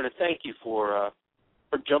 But I wanted to thank you for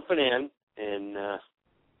jumping in and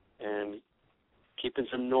keeping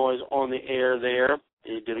some noise on the air there.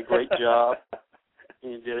 You did a great job.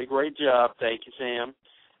 You did a great job. Thank you, Sam.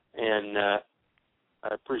 And I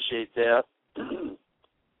appreciate that.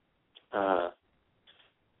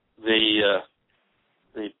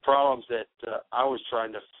 The problems that I was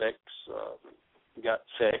trying to fix got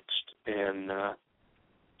fixed, and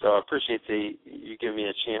so I appreciate you giving me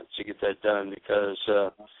a chance to get that done, because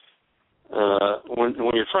when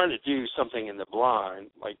you're trying to do something in the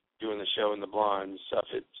blind, like doing the show in the blind and stuff,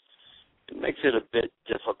 it makes it a bit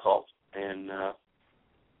difficult, and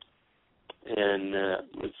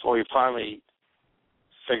before we finally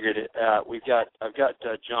figured it out, I've got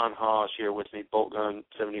John Haas here with me, Bolt Gun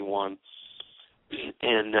 71,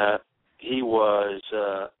 and he was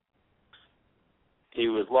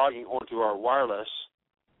logging onto our wireless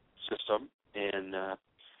system, and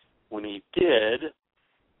when he did,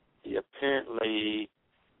 he apparently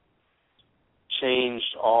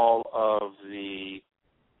changed all of the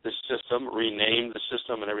system, renamed the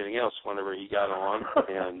system and everything else whenever he got on,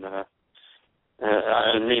 and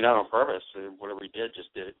I mean, not on purpose. Whatever he did,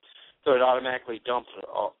 just did it. So it automatically dumped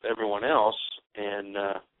everyone else, and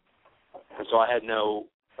so I had no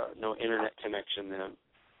internet connection then.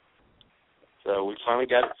 So we finally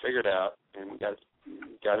got it figured out, and we got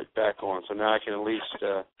it back on. So now I can at least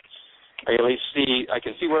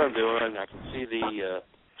see what I'm doing. I can see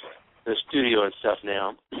the studio and stuff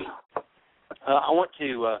now. I want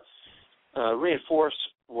to reinforce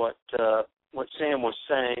what Sam was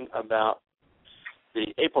saying about the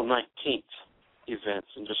April 19th events,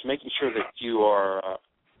 and just making sure that you are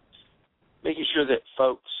making sure that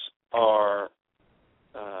folks are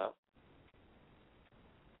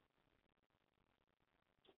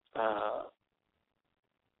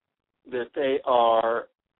that they are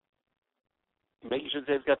making sure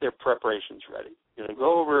they've got their preparations ready.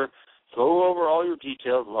 Go over all your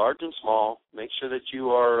details, large and small. Make sure that you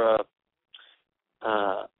are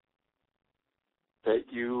that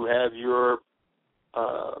you have your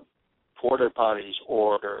porta potties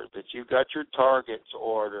ordered, that you've got your targets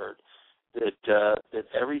ordered, that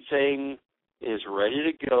everything is ready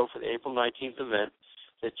to go for the April 19th event,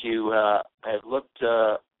 that you have looked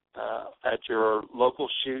at your local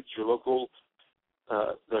shoots,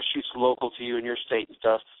 the shoots local to you in your state and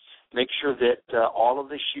stuff. Make sure that all of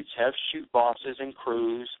the shoots have shoot bosses and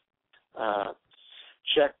crews.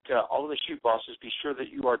 Check all of the shoot bosses. Be sure that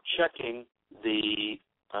you are checking the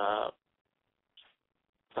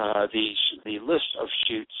list of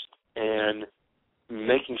shoots and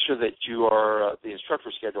making sure that you are the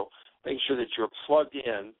instructor schedule. Making sure that you're plugged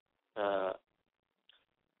in.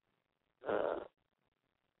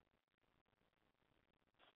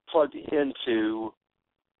 Plugged into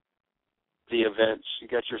the events. You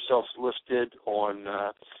got yourselves listed on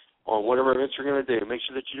whatever events you're going to do. Make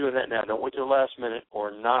sure that you're doing that now. Don't wait till the last minute,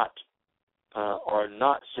 or not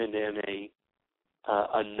send in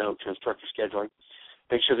a note to instructor scheduling.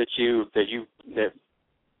 Make sure that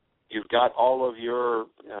you've got all of your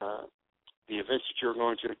the events that you're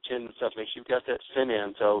going to attend and stuff. Make sure you've got that sent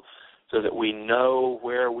in so that we know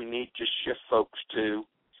where we need to shift folks to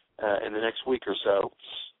in the next week or so.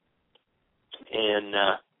 And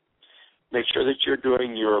make sure that you're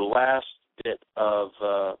doing your last bit of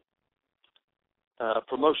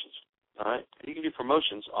promotions. All right, you can do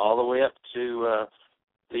promotions all the way up to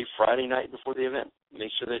the Friday night before the event.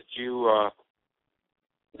 Make sure that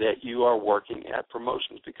you are working at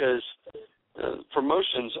promotions, because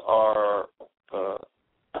promotions are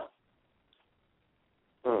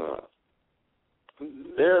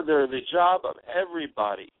they're the job of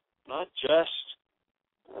everybody, not just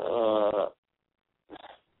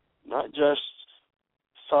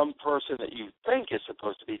some person that you think is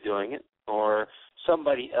supposed to be doing it, or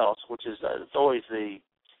somebody else, which is it's always the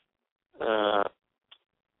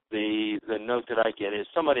note that I get is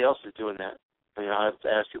somebody else is doing that. I mean, I have to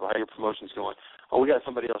ask people, how your promotion's going? Oh, we got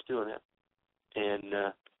somebody else doing that.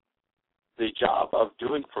 And the job of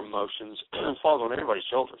doing promotions falls on everybody's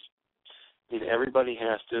shoulders. I mean, everybody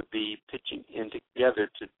has to be pitching in together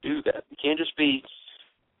to do that. It can't just be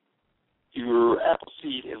your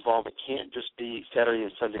Appleseed involvement. Can't just be Saturday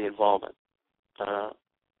and Sunday involvement.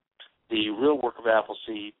 The real work of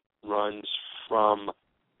Appleseed runs from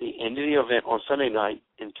the end of the event on Sunday night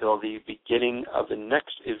until the beginning of the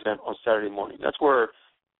next event on Saturday morning. That's where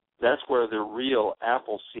the real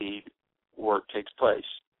Appleseed work takes place,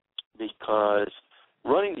 because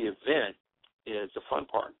running the event is the fun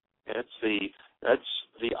part. That's the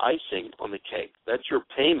icing on the cake. That's your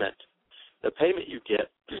payment. The payment you get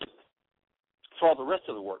for all the rest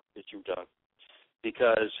of the work that you've done,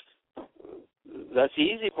 because that's the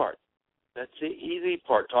easy part. That's the easy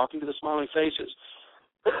part, talking to the smiling faces,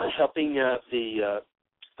 helping the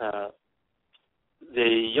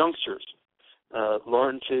youngsters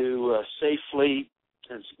learn to safely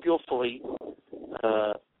and skillfully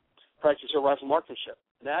practice their rifle marksmanship.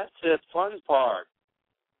 That's the fun part.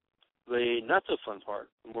 The not so fun part,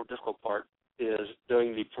 the more difficult part, is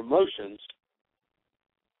doing the promotions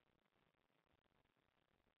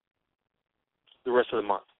the rest of the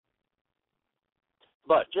month.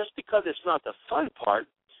 But just because it's not the fun part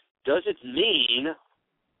doesn't mean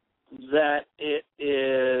that it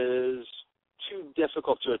is too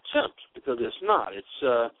difficult to attempt, because it's not.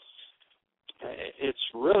 It's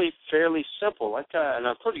really fairly simple. And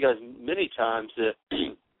I've told you guys many times that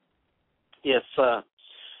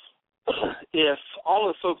if all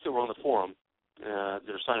of the folks that were on the forum, that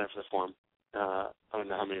are signing up for the forum, I don't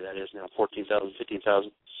know how many that is now, 14,000,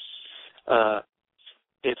 15,000.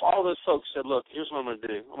 If all those folks said, look, here's what I'm going to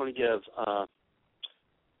do. I'm going to give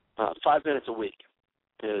 5 minutes a week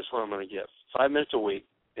is what I'm going to give. 5 minutes a week,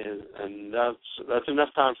 and that's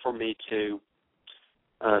enough time for me to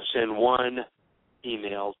send one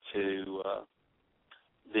email to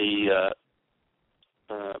the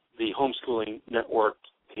homeschooling network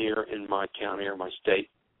here in my county or my state.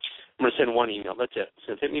 I'm going to send one email. That's it. It's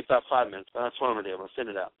going to take me about 5 minutes, but that's what I'm going to do. I'm going to send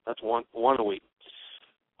it out. That's one a week.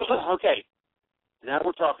 Okay. Now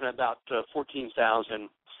we're talking about 14,000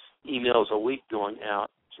 emails a week going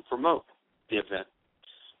out to promote the event.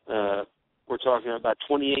 We're talking about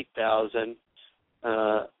 28,000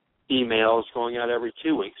 emails going out every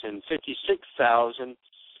 2 weeks, and 56,000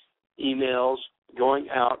 emails going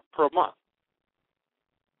out per month.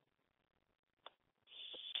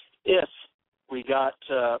 If we got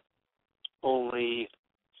only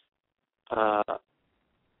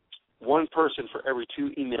one person for every 2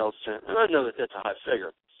 emails sent, and I know that that's a high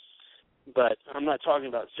figure, but I'm not talking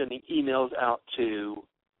about sending emails out to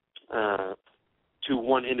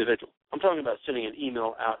one individual. I'm talking about sending an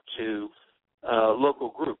email out to local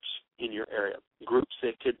groups in your area, groups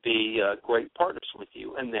that could be great partners with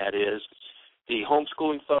you, and that is the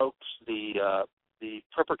homeschooling folks, the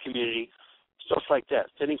prepper community, stuff like that,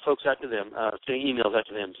 sending folks out to them, sending emails out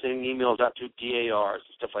to them, sending emails out to DARs,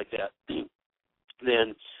 stuff like that.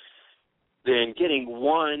 Then getting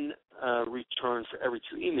one return for every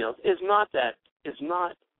 2 emails is not that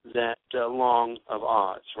long of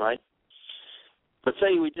odds, right? But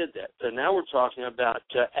say we did that. So now we're talking about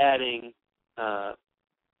adding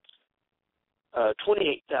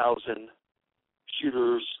 28,000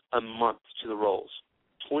 shooters a month to the rolls.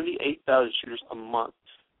 28,000 shooters a month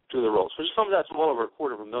to the rolls, which comes out to well over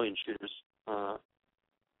 250,000 shooters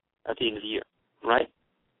at the end of the year, right?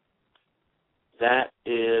 That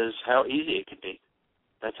is how easy it could be.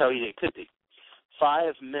 That's how easy it could be.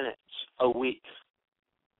 5 minutes a week.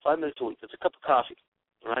 5 minutes a week. That's a cup of coffee,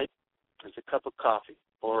 right? It's a cup of coffee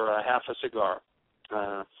or a half a cigar,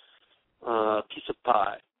 a piece of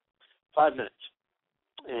pie. 5 minutes.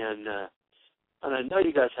 And I know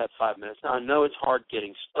you guys have 5 minutes. Now, I know it's hard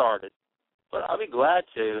getting started, but I'll be glad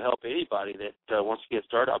to help anybody that wants to get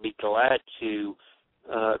started. I'll be glad to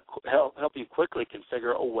help you quickly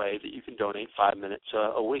configure a way that you can donate 5 minutes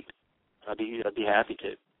a week. I'd be happy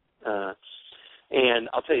to. And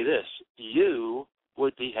I'll tell you this, you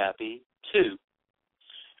would be happy too.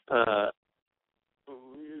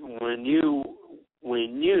 When you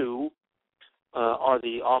are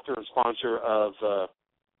the author and sponsor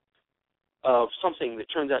of something that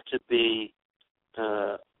turns out to be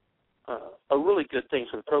a really good thing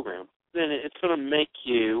for the program, then it's going to make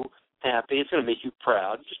you happy. It's going to make you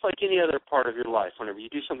proud, just like any other part of your life. Whenever you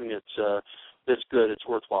do something that's good, it's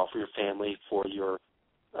worthwhile for your family, for your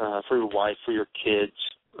wife, for your kids,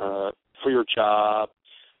 for your job.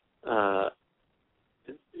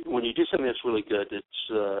 When you do something that's really good, that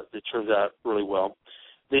turns out really well,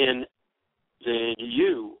 then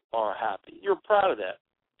you are happy. You're proud of that.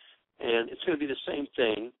 And it's going to be the same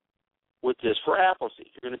thing with this for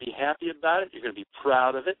Appleseed. You're going to be happy about it. You're going to be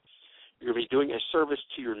proud of it. You're going to be doing a service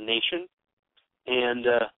to your nation. And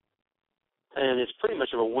it's pretty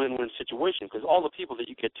much of a win-win situation because all the people that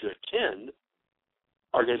you get to attend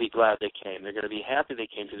are going to be glad they came. They're going to be happy they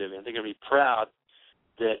came to the event. They're going to be proud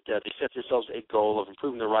that they set themselves a goal of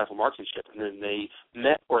improving their rifle marksmanship, and then they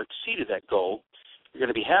met or exceeded that goal. You're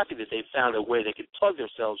going to be happy that they found a way they could plug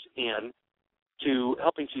themselves in to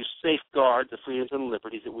helping to safeguard the freedoms and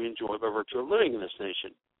liberties that we enjoy by virtue of living in this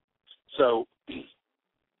nation. So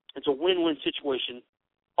it's a win-win situation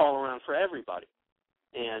all around for everybody,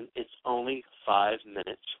 and it's only 5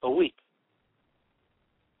 minutes a week.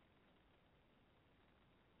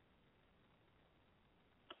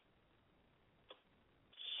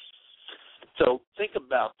 So think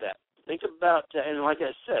about that. Think about that, and like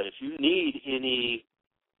I said, if you need any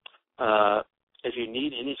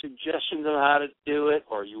suggestions on how to do it,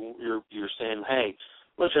 or you're saying, hey,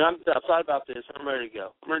 listen, I've thought about this. I'm ready to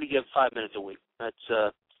go. I'm ready to give 5 minutes a week. That's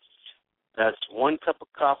 1 cup of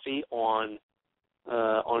coffee on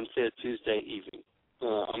say a Tuesday evening.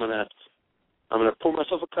 I'm gonna pour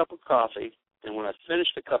myself a cup of coffee, and when I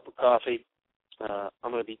finish the cup of coffee,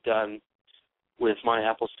 I'm gonna be done with my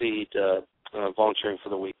Appleseed volunteering for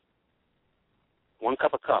the week. 1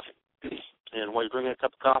 cup of coffee, and while you're drinking a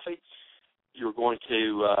cup of coffee, you're going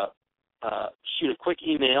to shoot a quick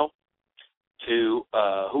email to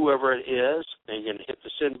whoever it is, and you're going to hit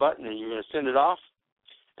the send button, and you're going to send it off,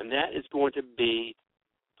 and that is going to be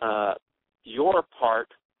your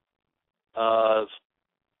part of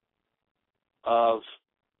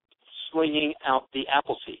slinging out the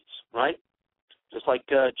apple seeds, right? Just like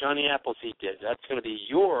Johnny Appleseed did. That's going to be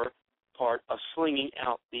your part of slinging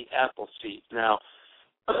out the apple seeds. Now,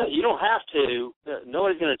 you don't have to.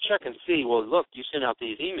 Nobody's going to check and see, well, look, you sent out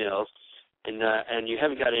these emails, and you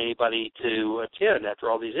haven't got anybody to attend after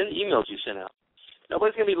all these emails you sent out.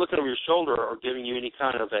 Nobody's going to be looking over your shoulder or giving you any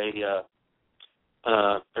kind of a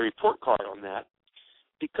report card on that,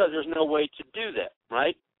 because there's no way to do that,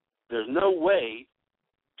 right? There's no way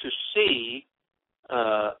to see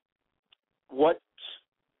what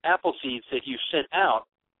apple seeds that you sent out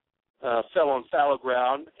fell on fallow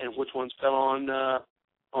ground and which ones fell on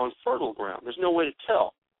fertile ground. There's no way to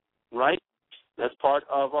tell, right? That's part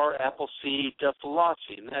of our Appleseed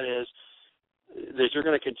philosophy, and that is that you're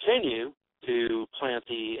going to continue to plant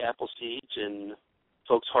the apple seeds in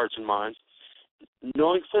folks' hearts and minds,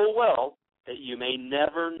 knowing full well that you may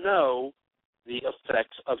never know the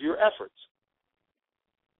effects of your efforts.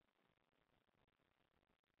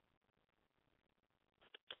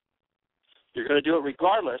 You're going to do it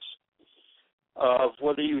regardless of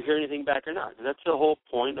whether you hear anything back or not. And that's the whole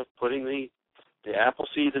point of putting the the apple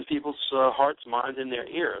seeds in people's hearts, minds, and their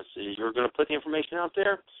ears. You're going to put the information out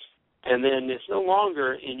there, and then it's no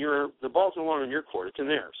longer the ball's no longer in your court. It's in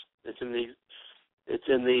theirs. It's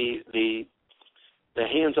in the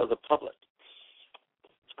hands of the public.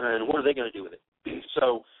 And what are they going to do with it?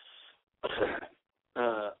 So,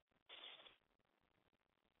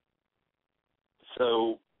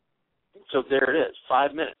 so there it is.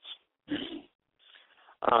 5 minutes.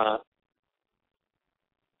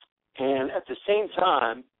 And at the same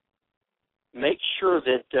time, make sure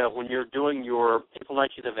that when you're doing your April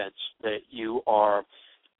 19th events, that you are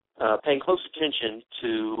paying close attention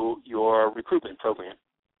to your recruitment program,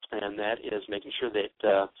 and that is making sure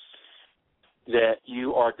that that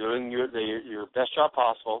you are doing your best job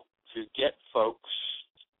possible to get folks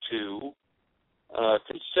to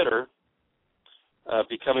consider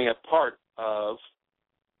becoming a part of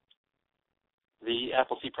the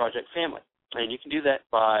Appleseed Project family. And you can do that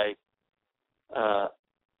by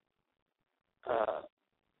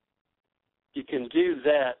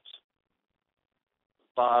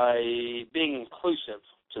being inclusive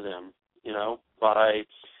to them, by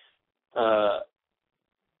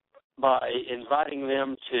inviting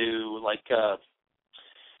them to,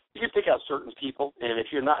 you can pick out certain people, and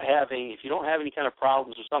if you don't have any kind of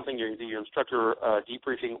problems or something, your instructor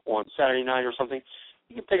debriefing on Saturday night or something,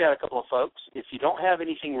 you can pick out a couple of folks. If you don't have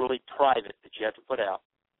anything really private that you have to put out,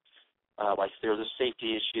 like if there's a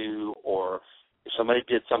safety issue or if somebody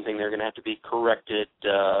did something, they're going to have to be corrected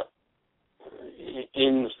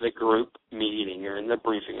in the group meeting or in the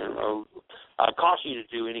briefing. I caution you to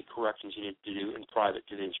do any corrections you need to do in private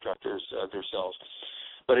to the instructors themselves.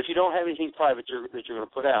 But if you don't have anything private that you're going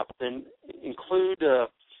to put out, then include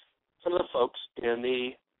some of the folks in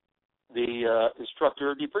the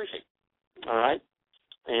instructor debriefing. All right,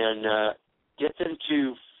 and get them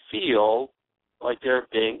to feel like they're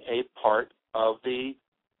being a part of the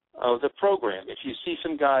program. If you see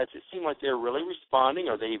some guys that seem like they're really responding,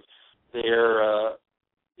 or they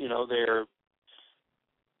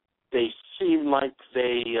seem like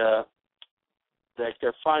that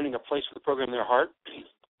they're finding a place for the program in their heart,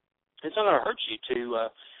 it's not going to hurt you to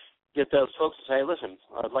get those folks to say, listen,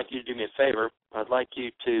 I'd like you to do me a favor. I'd like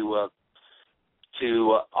you to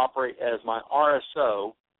operate as my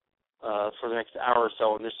RSO for the next hour or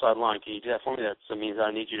so on this side of the line. Can you do that for me? That means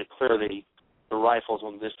I need you to clear the rifles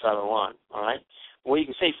on this side of the line, all right? The way you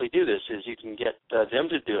can safely do this is you can get them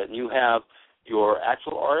to do it, and you have your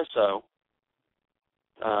actual RSO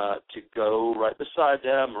to go right beside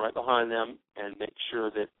them, right behind them, and make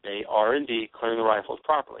sure that they are indeed clearing the rifles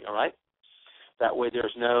properly, all right? That way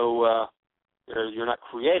there's you're not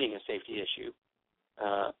creating a safety issue,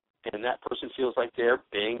 and that person feels like they're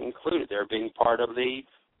being included. They're being part of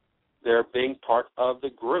the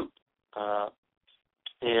group.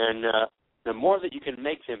 And the more that you can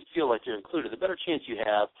make them feel like they're included, the better chance you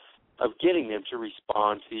have of getting them to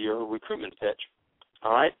respond to your recruitment pitch.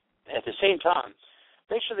 All right? At the same time,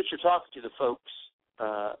 make sure that you're talking to the folks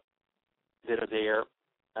that are there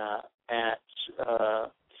at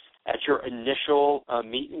your initial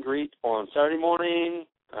meet and greet on Saturday morning,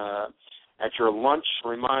 at your lunch,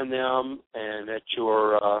 remind them, and at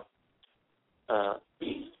your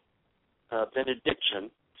benediction,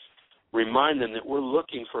 remind them that we're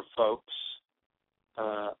looking for folks,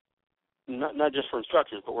 not just for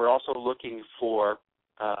instructors, but we're also looking for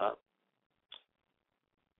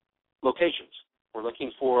locations. We're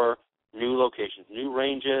looking for new locations, new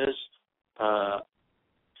ranges.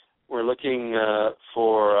 We're looking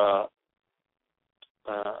for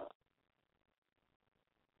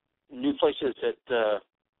new places that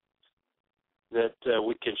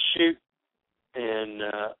we can shoot, and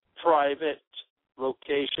private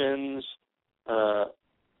locations,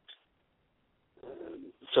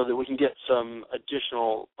 so that we can get some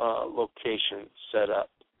additional locations set up.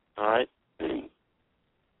 All right.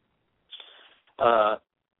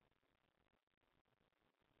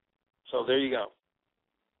 So there you go.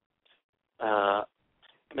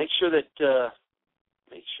 Make sure that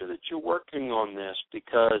you're working on this,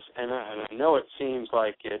 because, and I know it seems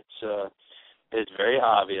like it's very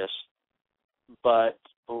obvious, but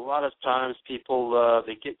a lot of times people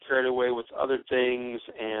they get carried away with other things,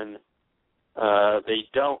 and they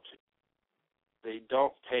don't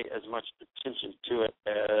pay as much attention to it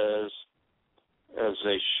as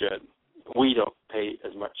they should. We don't pay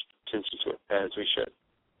as much attention to it as we should.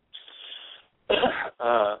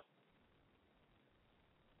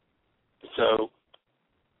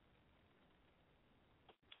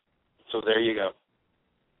 So there you go.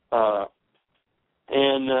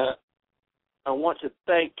 And I want to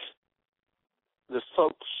thank the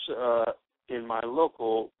folks in my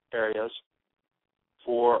local areas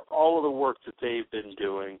for all of the work that they've been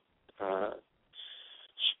doing,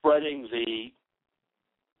 spreading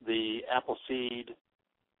the Appleseed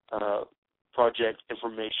project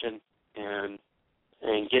information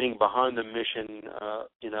and getting behind the mission,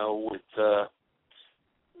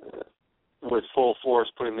 with full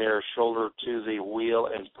force, putting their shoulder to the wheel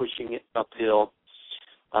and pushing it uphill.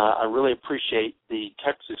 I really appreciate the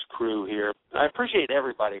Texas crew here. I appreciate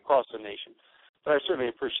everybody across the nation, but I certainly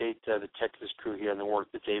appreciate the Texas crew here and the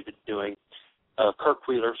work that they've been doing. Kirk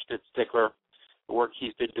Wheeler, Stickler, the work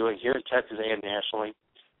he's been doing here in Texas and nationally.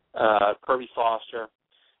 Kirby Foster,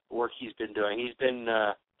 the work he's been doing. He's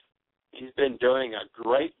been doing a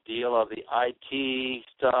great deal of the IT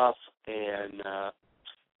stuff and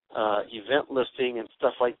event listing and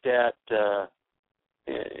stuff like that.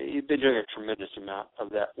 He's been doing a tremendous amount of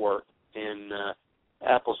that work, and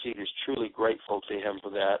Appleseed is truly grateful to him for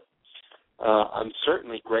that. I'm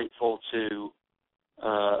certainly grateful to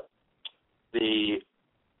the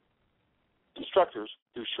instructors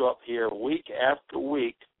who show up here week after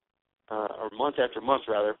week, or month after month,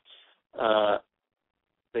 rather.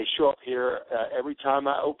 They show up here every time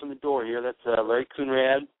I open the door here. That's Larry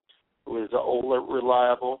Coonrad, who is old,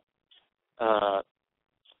 reliable.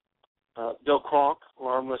 Bill Kronk,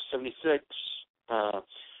 Alarm List 76.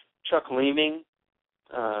 Chuck Leeming,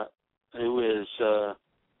 who is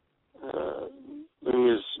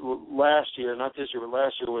last year, not this year, but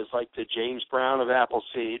last year was like the James Brown of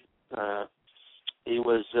Appleseed. He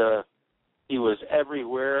was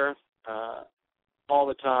everywhere, all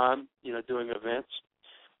the time, doing events.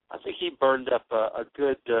 I think he burned up a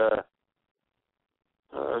good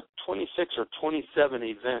 26 or 27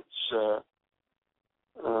 events.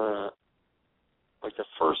 Like the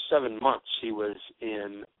first 7 months he was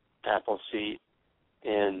in Appleseed,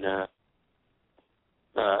 and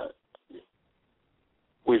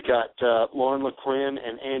we've got Lauren LeCrin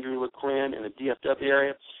and Andrew LeCrin in the DFW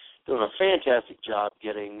area doing a fantastic job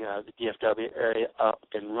getting the DFW area up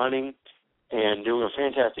and running, and doing a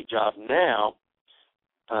fantastic job now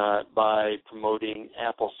by promoting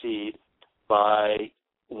Appleseed, by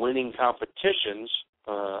winning competitions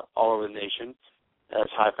all over the nation as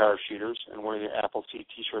high-power shooters and wearing the Appleseed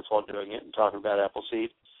T-shirts while doing it and talking about Appleseed.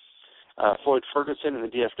 Floyd Ferguson in the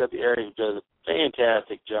DFW area who does a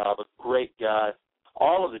fantastic job, a great guy.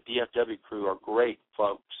 All of the DFW crew are great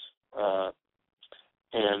folks.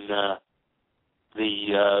 And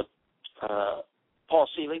Paul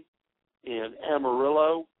Seeley in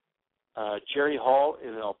Amarillo, Jerry Hall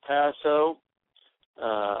in El Paso,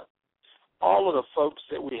 all of the folks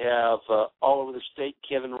that we have all over the state,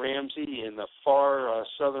 Kevin Ramsey in the far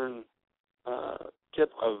southern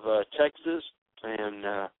tip of Texas,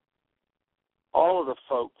 and all of the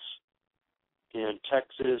folks in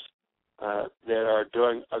Texas that are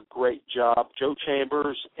doing a great job. Joe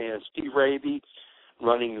Chambers and Steve Raby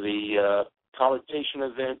running the College Station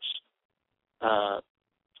events.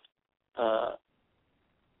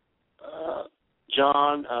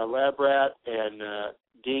 John Labrat and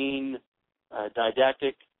Dean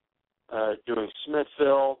Didactic doing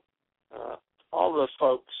Smithville. All the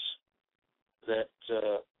folks that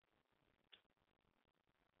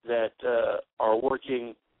are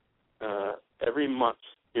working every month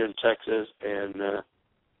here in Texas, and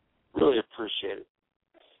really appreciate it.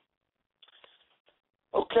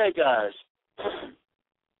 Okay, guys.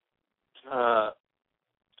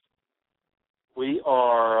 We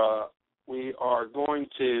are going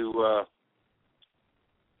to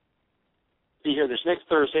be here this next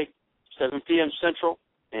Thursday, 7 p.m. Central,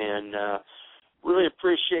 and really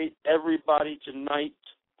appreciate everybody tonight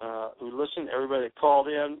who listened, everybody that called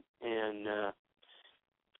in, and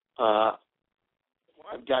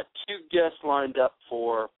I've got 2 guests lined up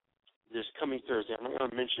for this coming Thursday. I'm not going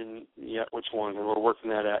to mention yet which one, and we're working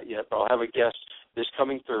that out yet, but I'll have a guest this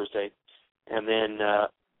coming Thursday. And then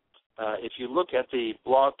if you look at the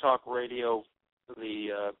Blog Talk Radio,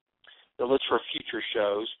 the list for future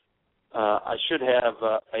shows, I should have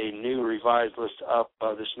a new revised list up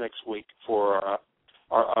this next week for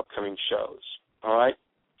our upcoming shows. All right?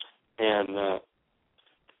 And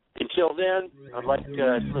until then, I'd like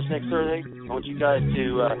to listen next Thursday. I want you guys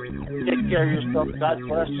to take care of yourself. God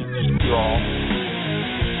bless you all.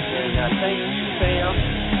 And thank you, Sam,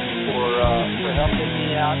 for helping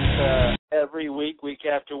me out every week, week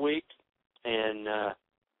after week. And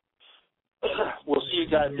we'll see you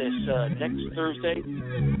guys this next Thursday,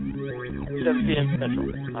 7 p.m.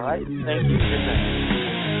 Central. All right? Thank you. Good night.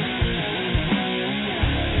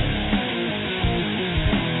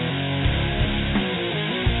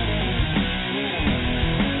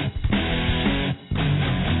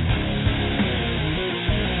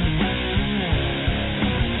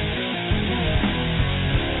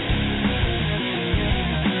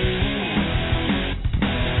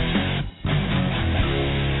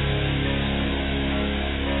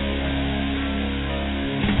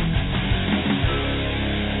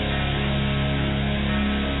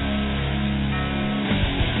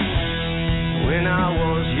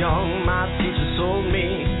 teacher told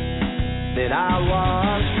me that I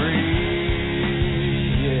was free,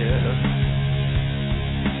 yeah.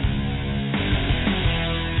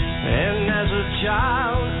 And as a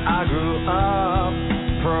child, I grew up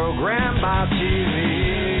programmed by TV.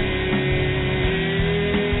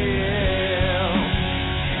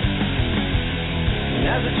 And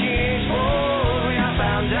as a teenage boy, I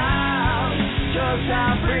found out just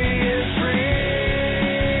how free is free.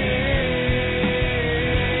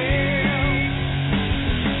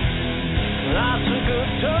 Lots of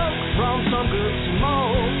good talk from some good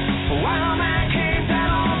smoke. While a man came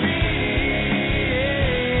down on me,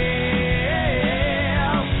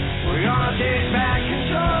 yeah. We're gonna take back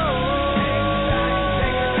control.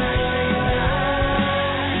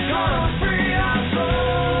 Gonna free our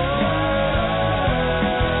soul.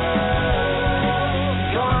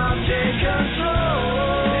 Gonna take control.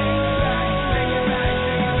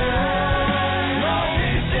 Lord,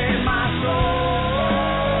 please save my soul.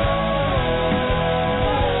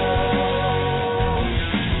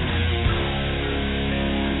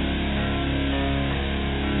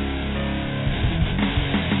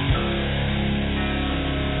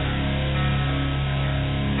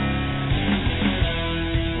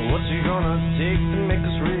 What's it gonna take to make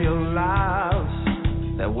us realize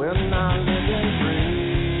that we're not living free?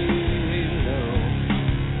 No.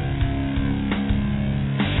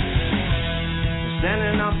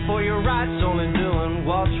 Standing up for your rights, only doing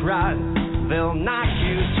what's right. They'll knock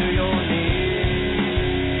you to your knees.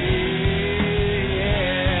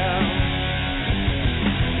 Yeah.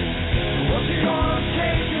 What's it gonna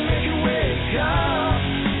take to make you wake up?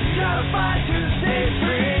 You gotta fight to stay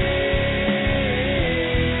free.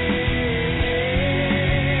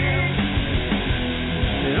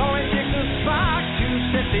 It only takes a spark to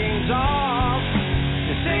set things off.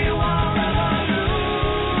 You say you want a revolution,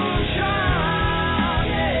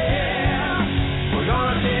 yeah. We're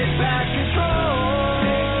gonna take back control.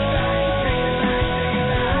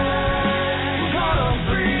 We're gonna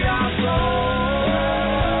free our soul.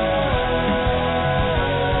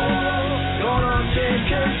 Gonna take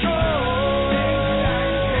control.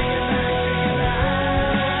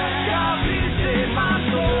 God, please save my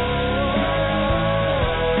soul.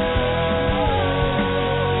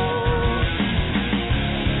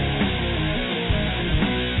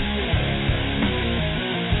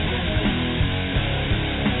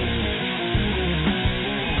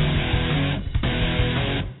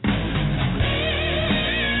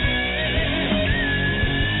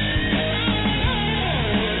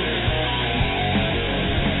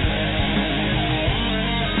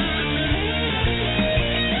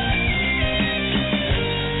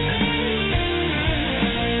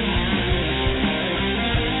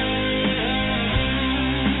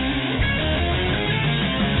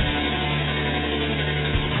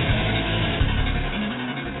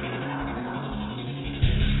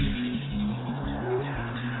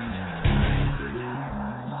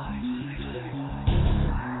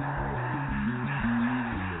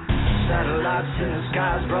 Satellites in the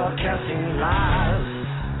skies broadcasting live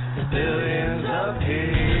to billions of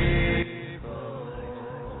people.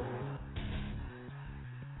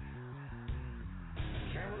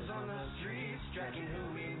 Cameras on the streets tracking who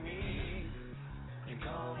we meet.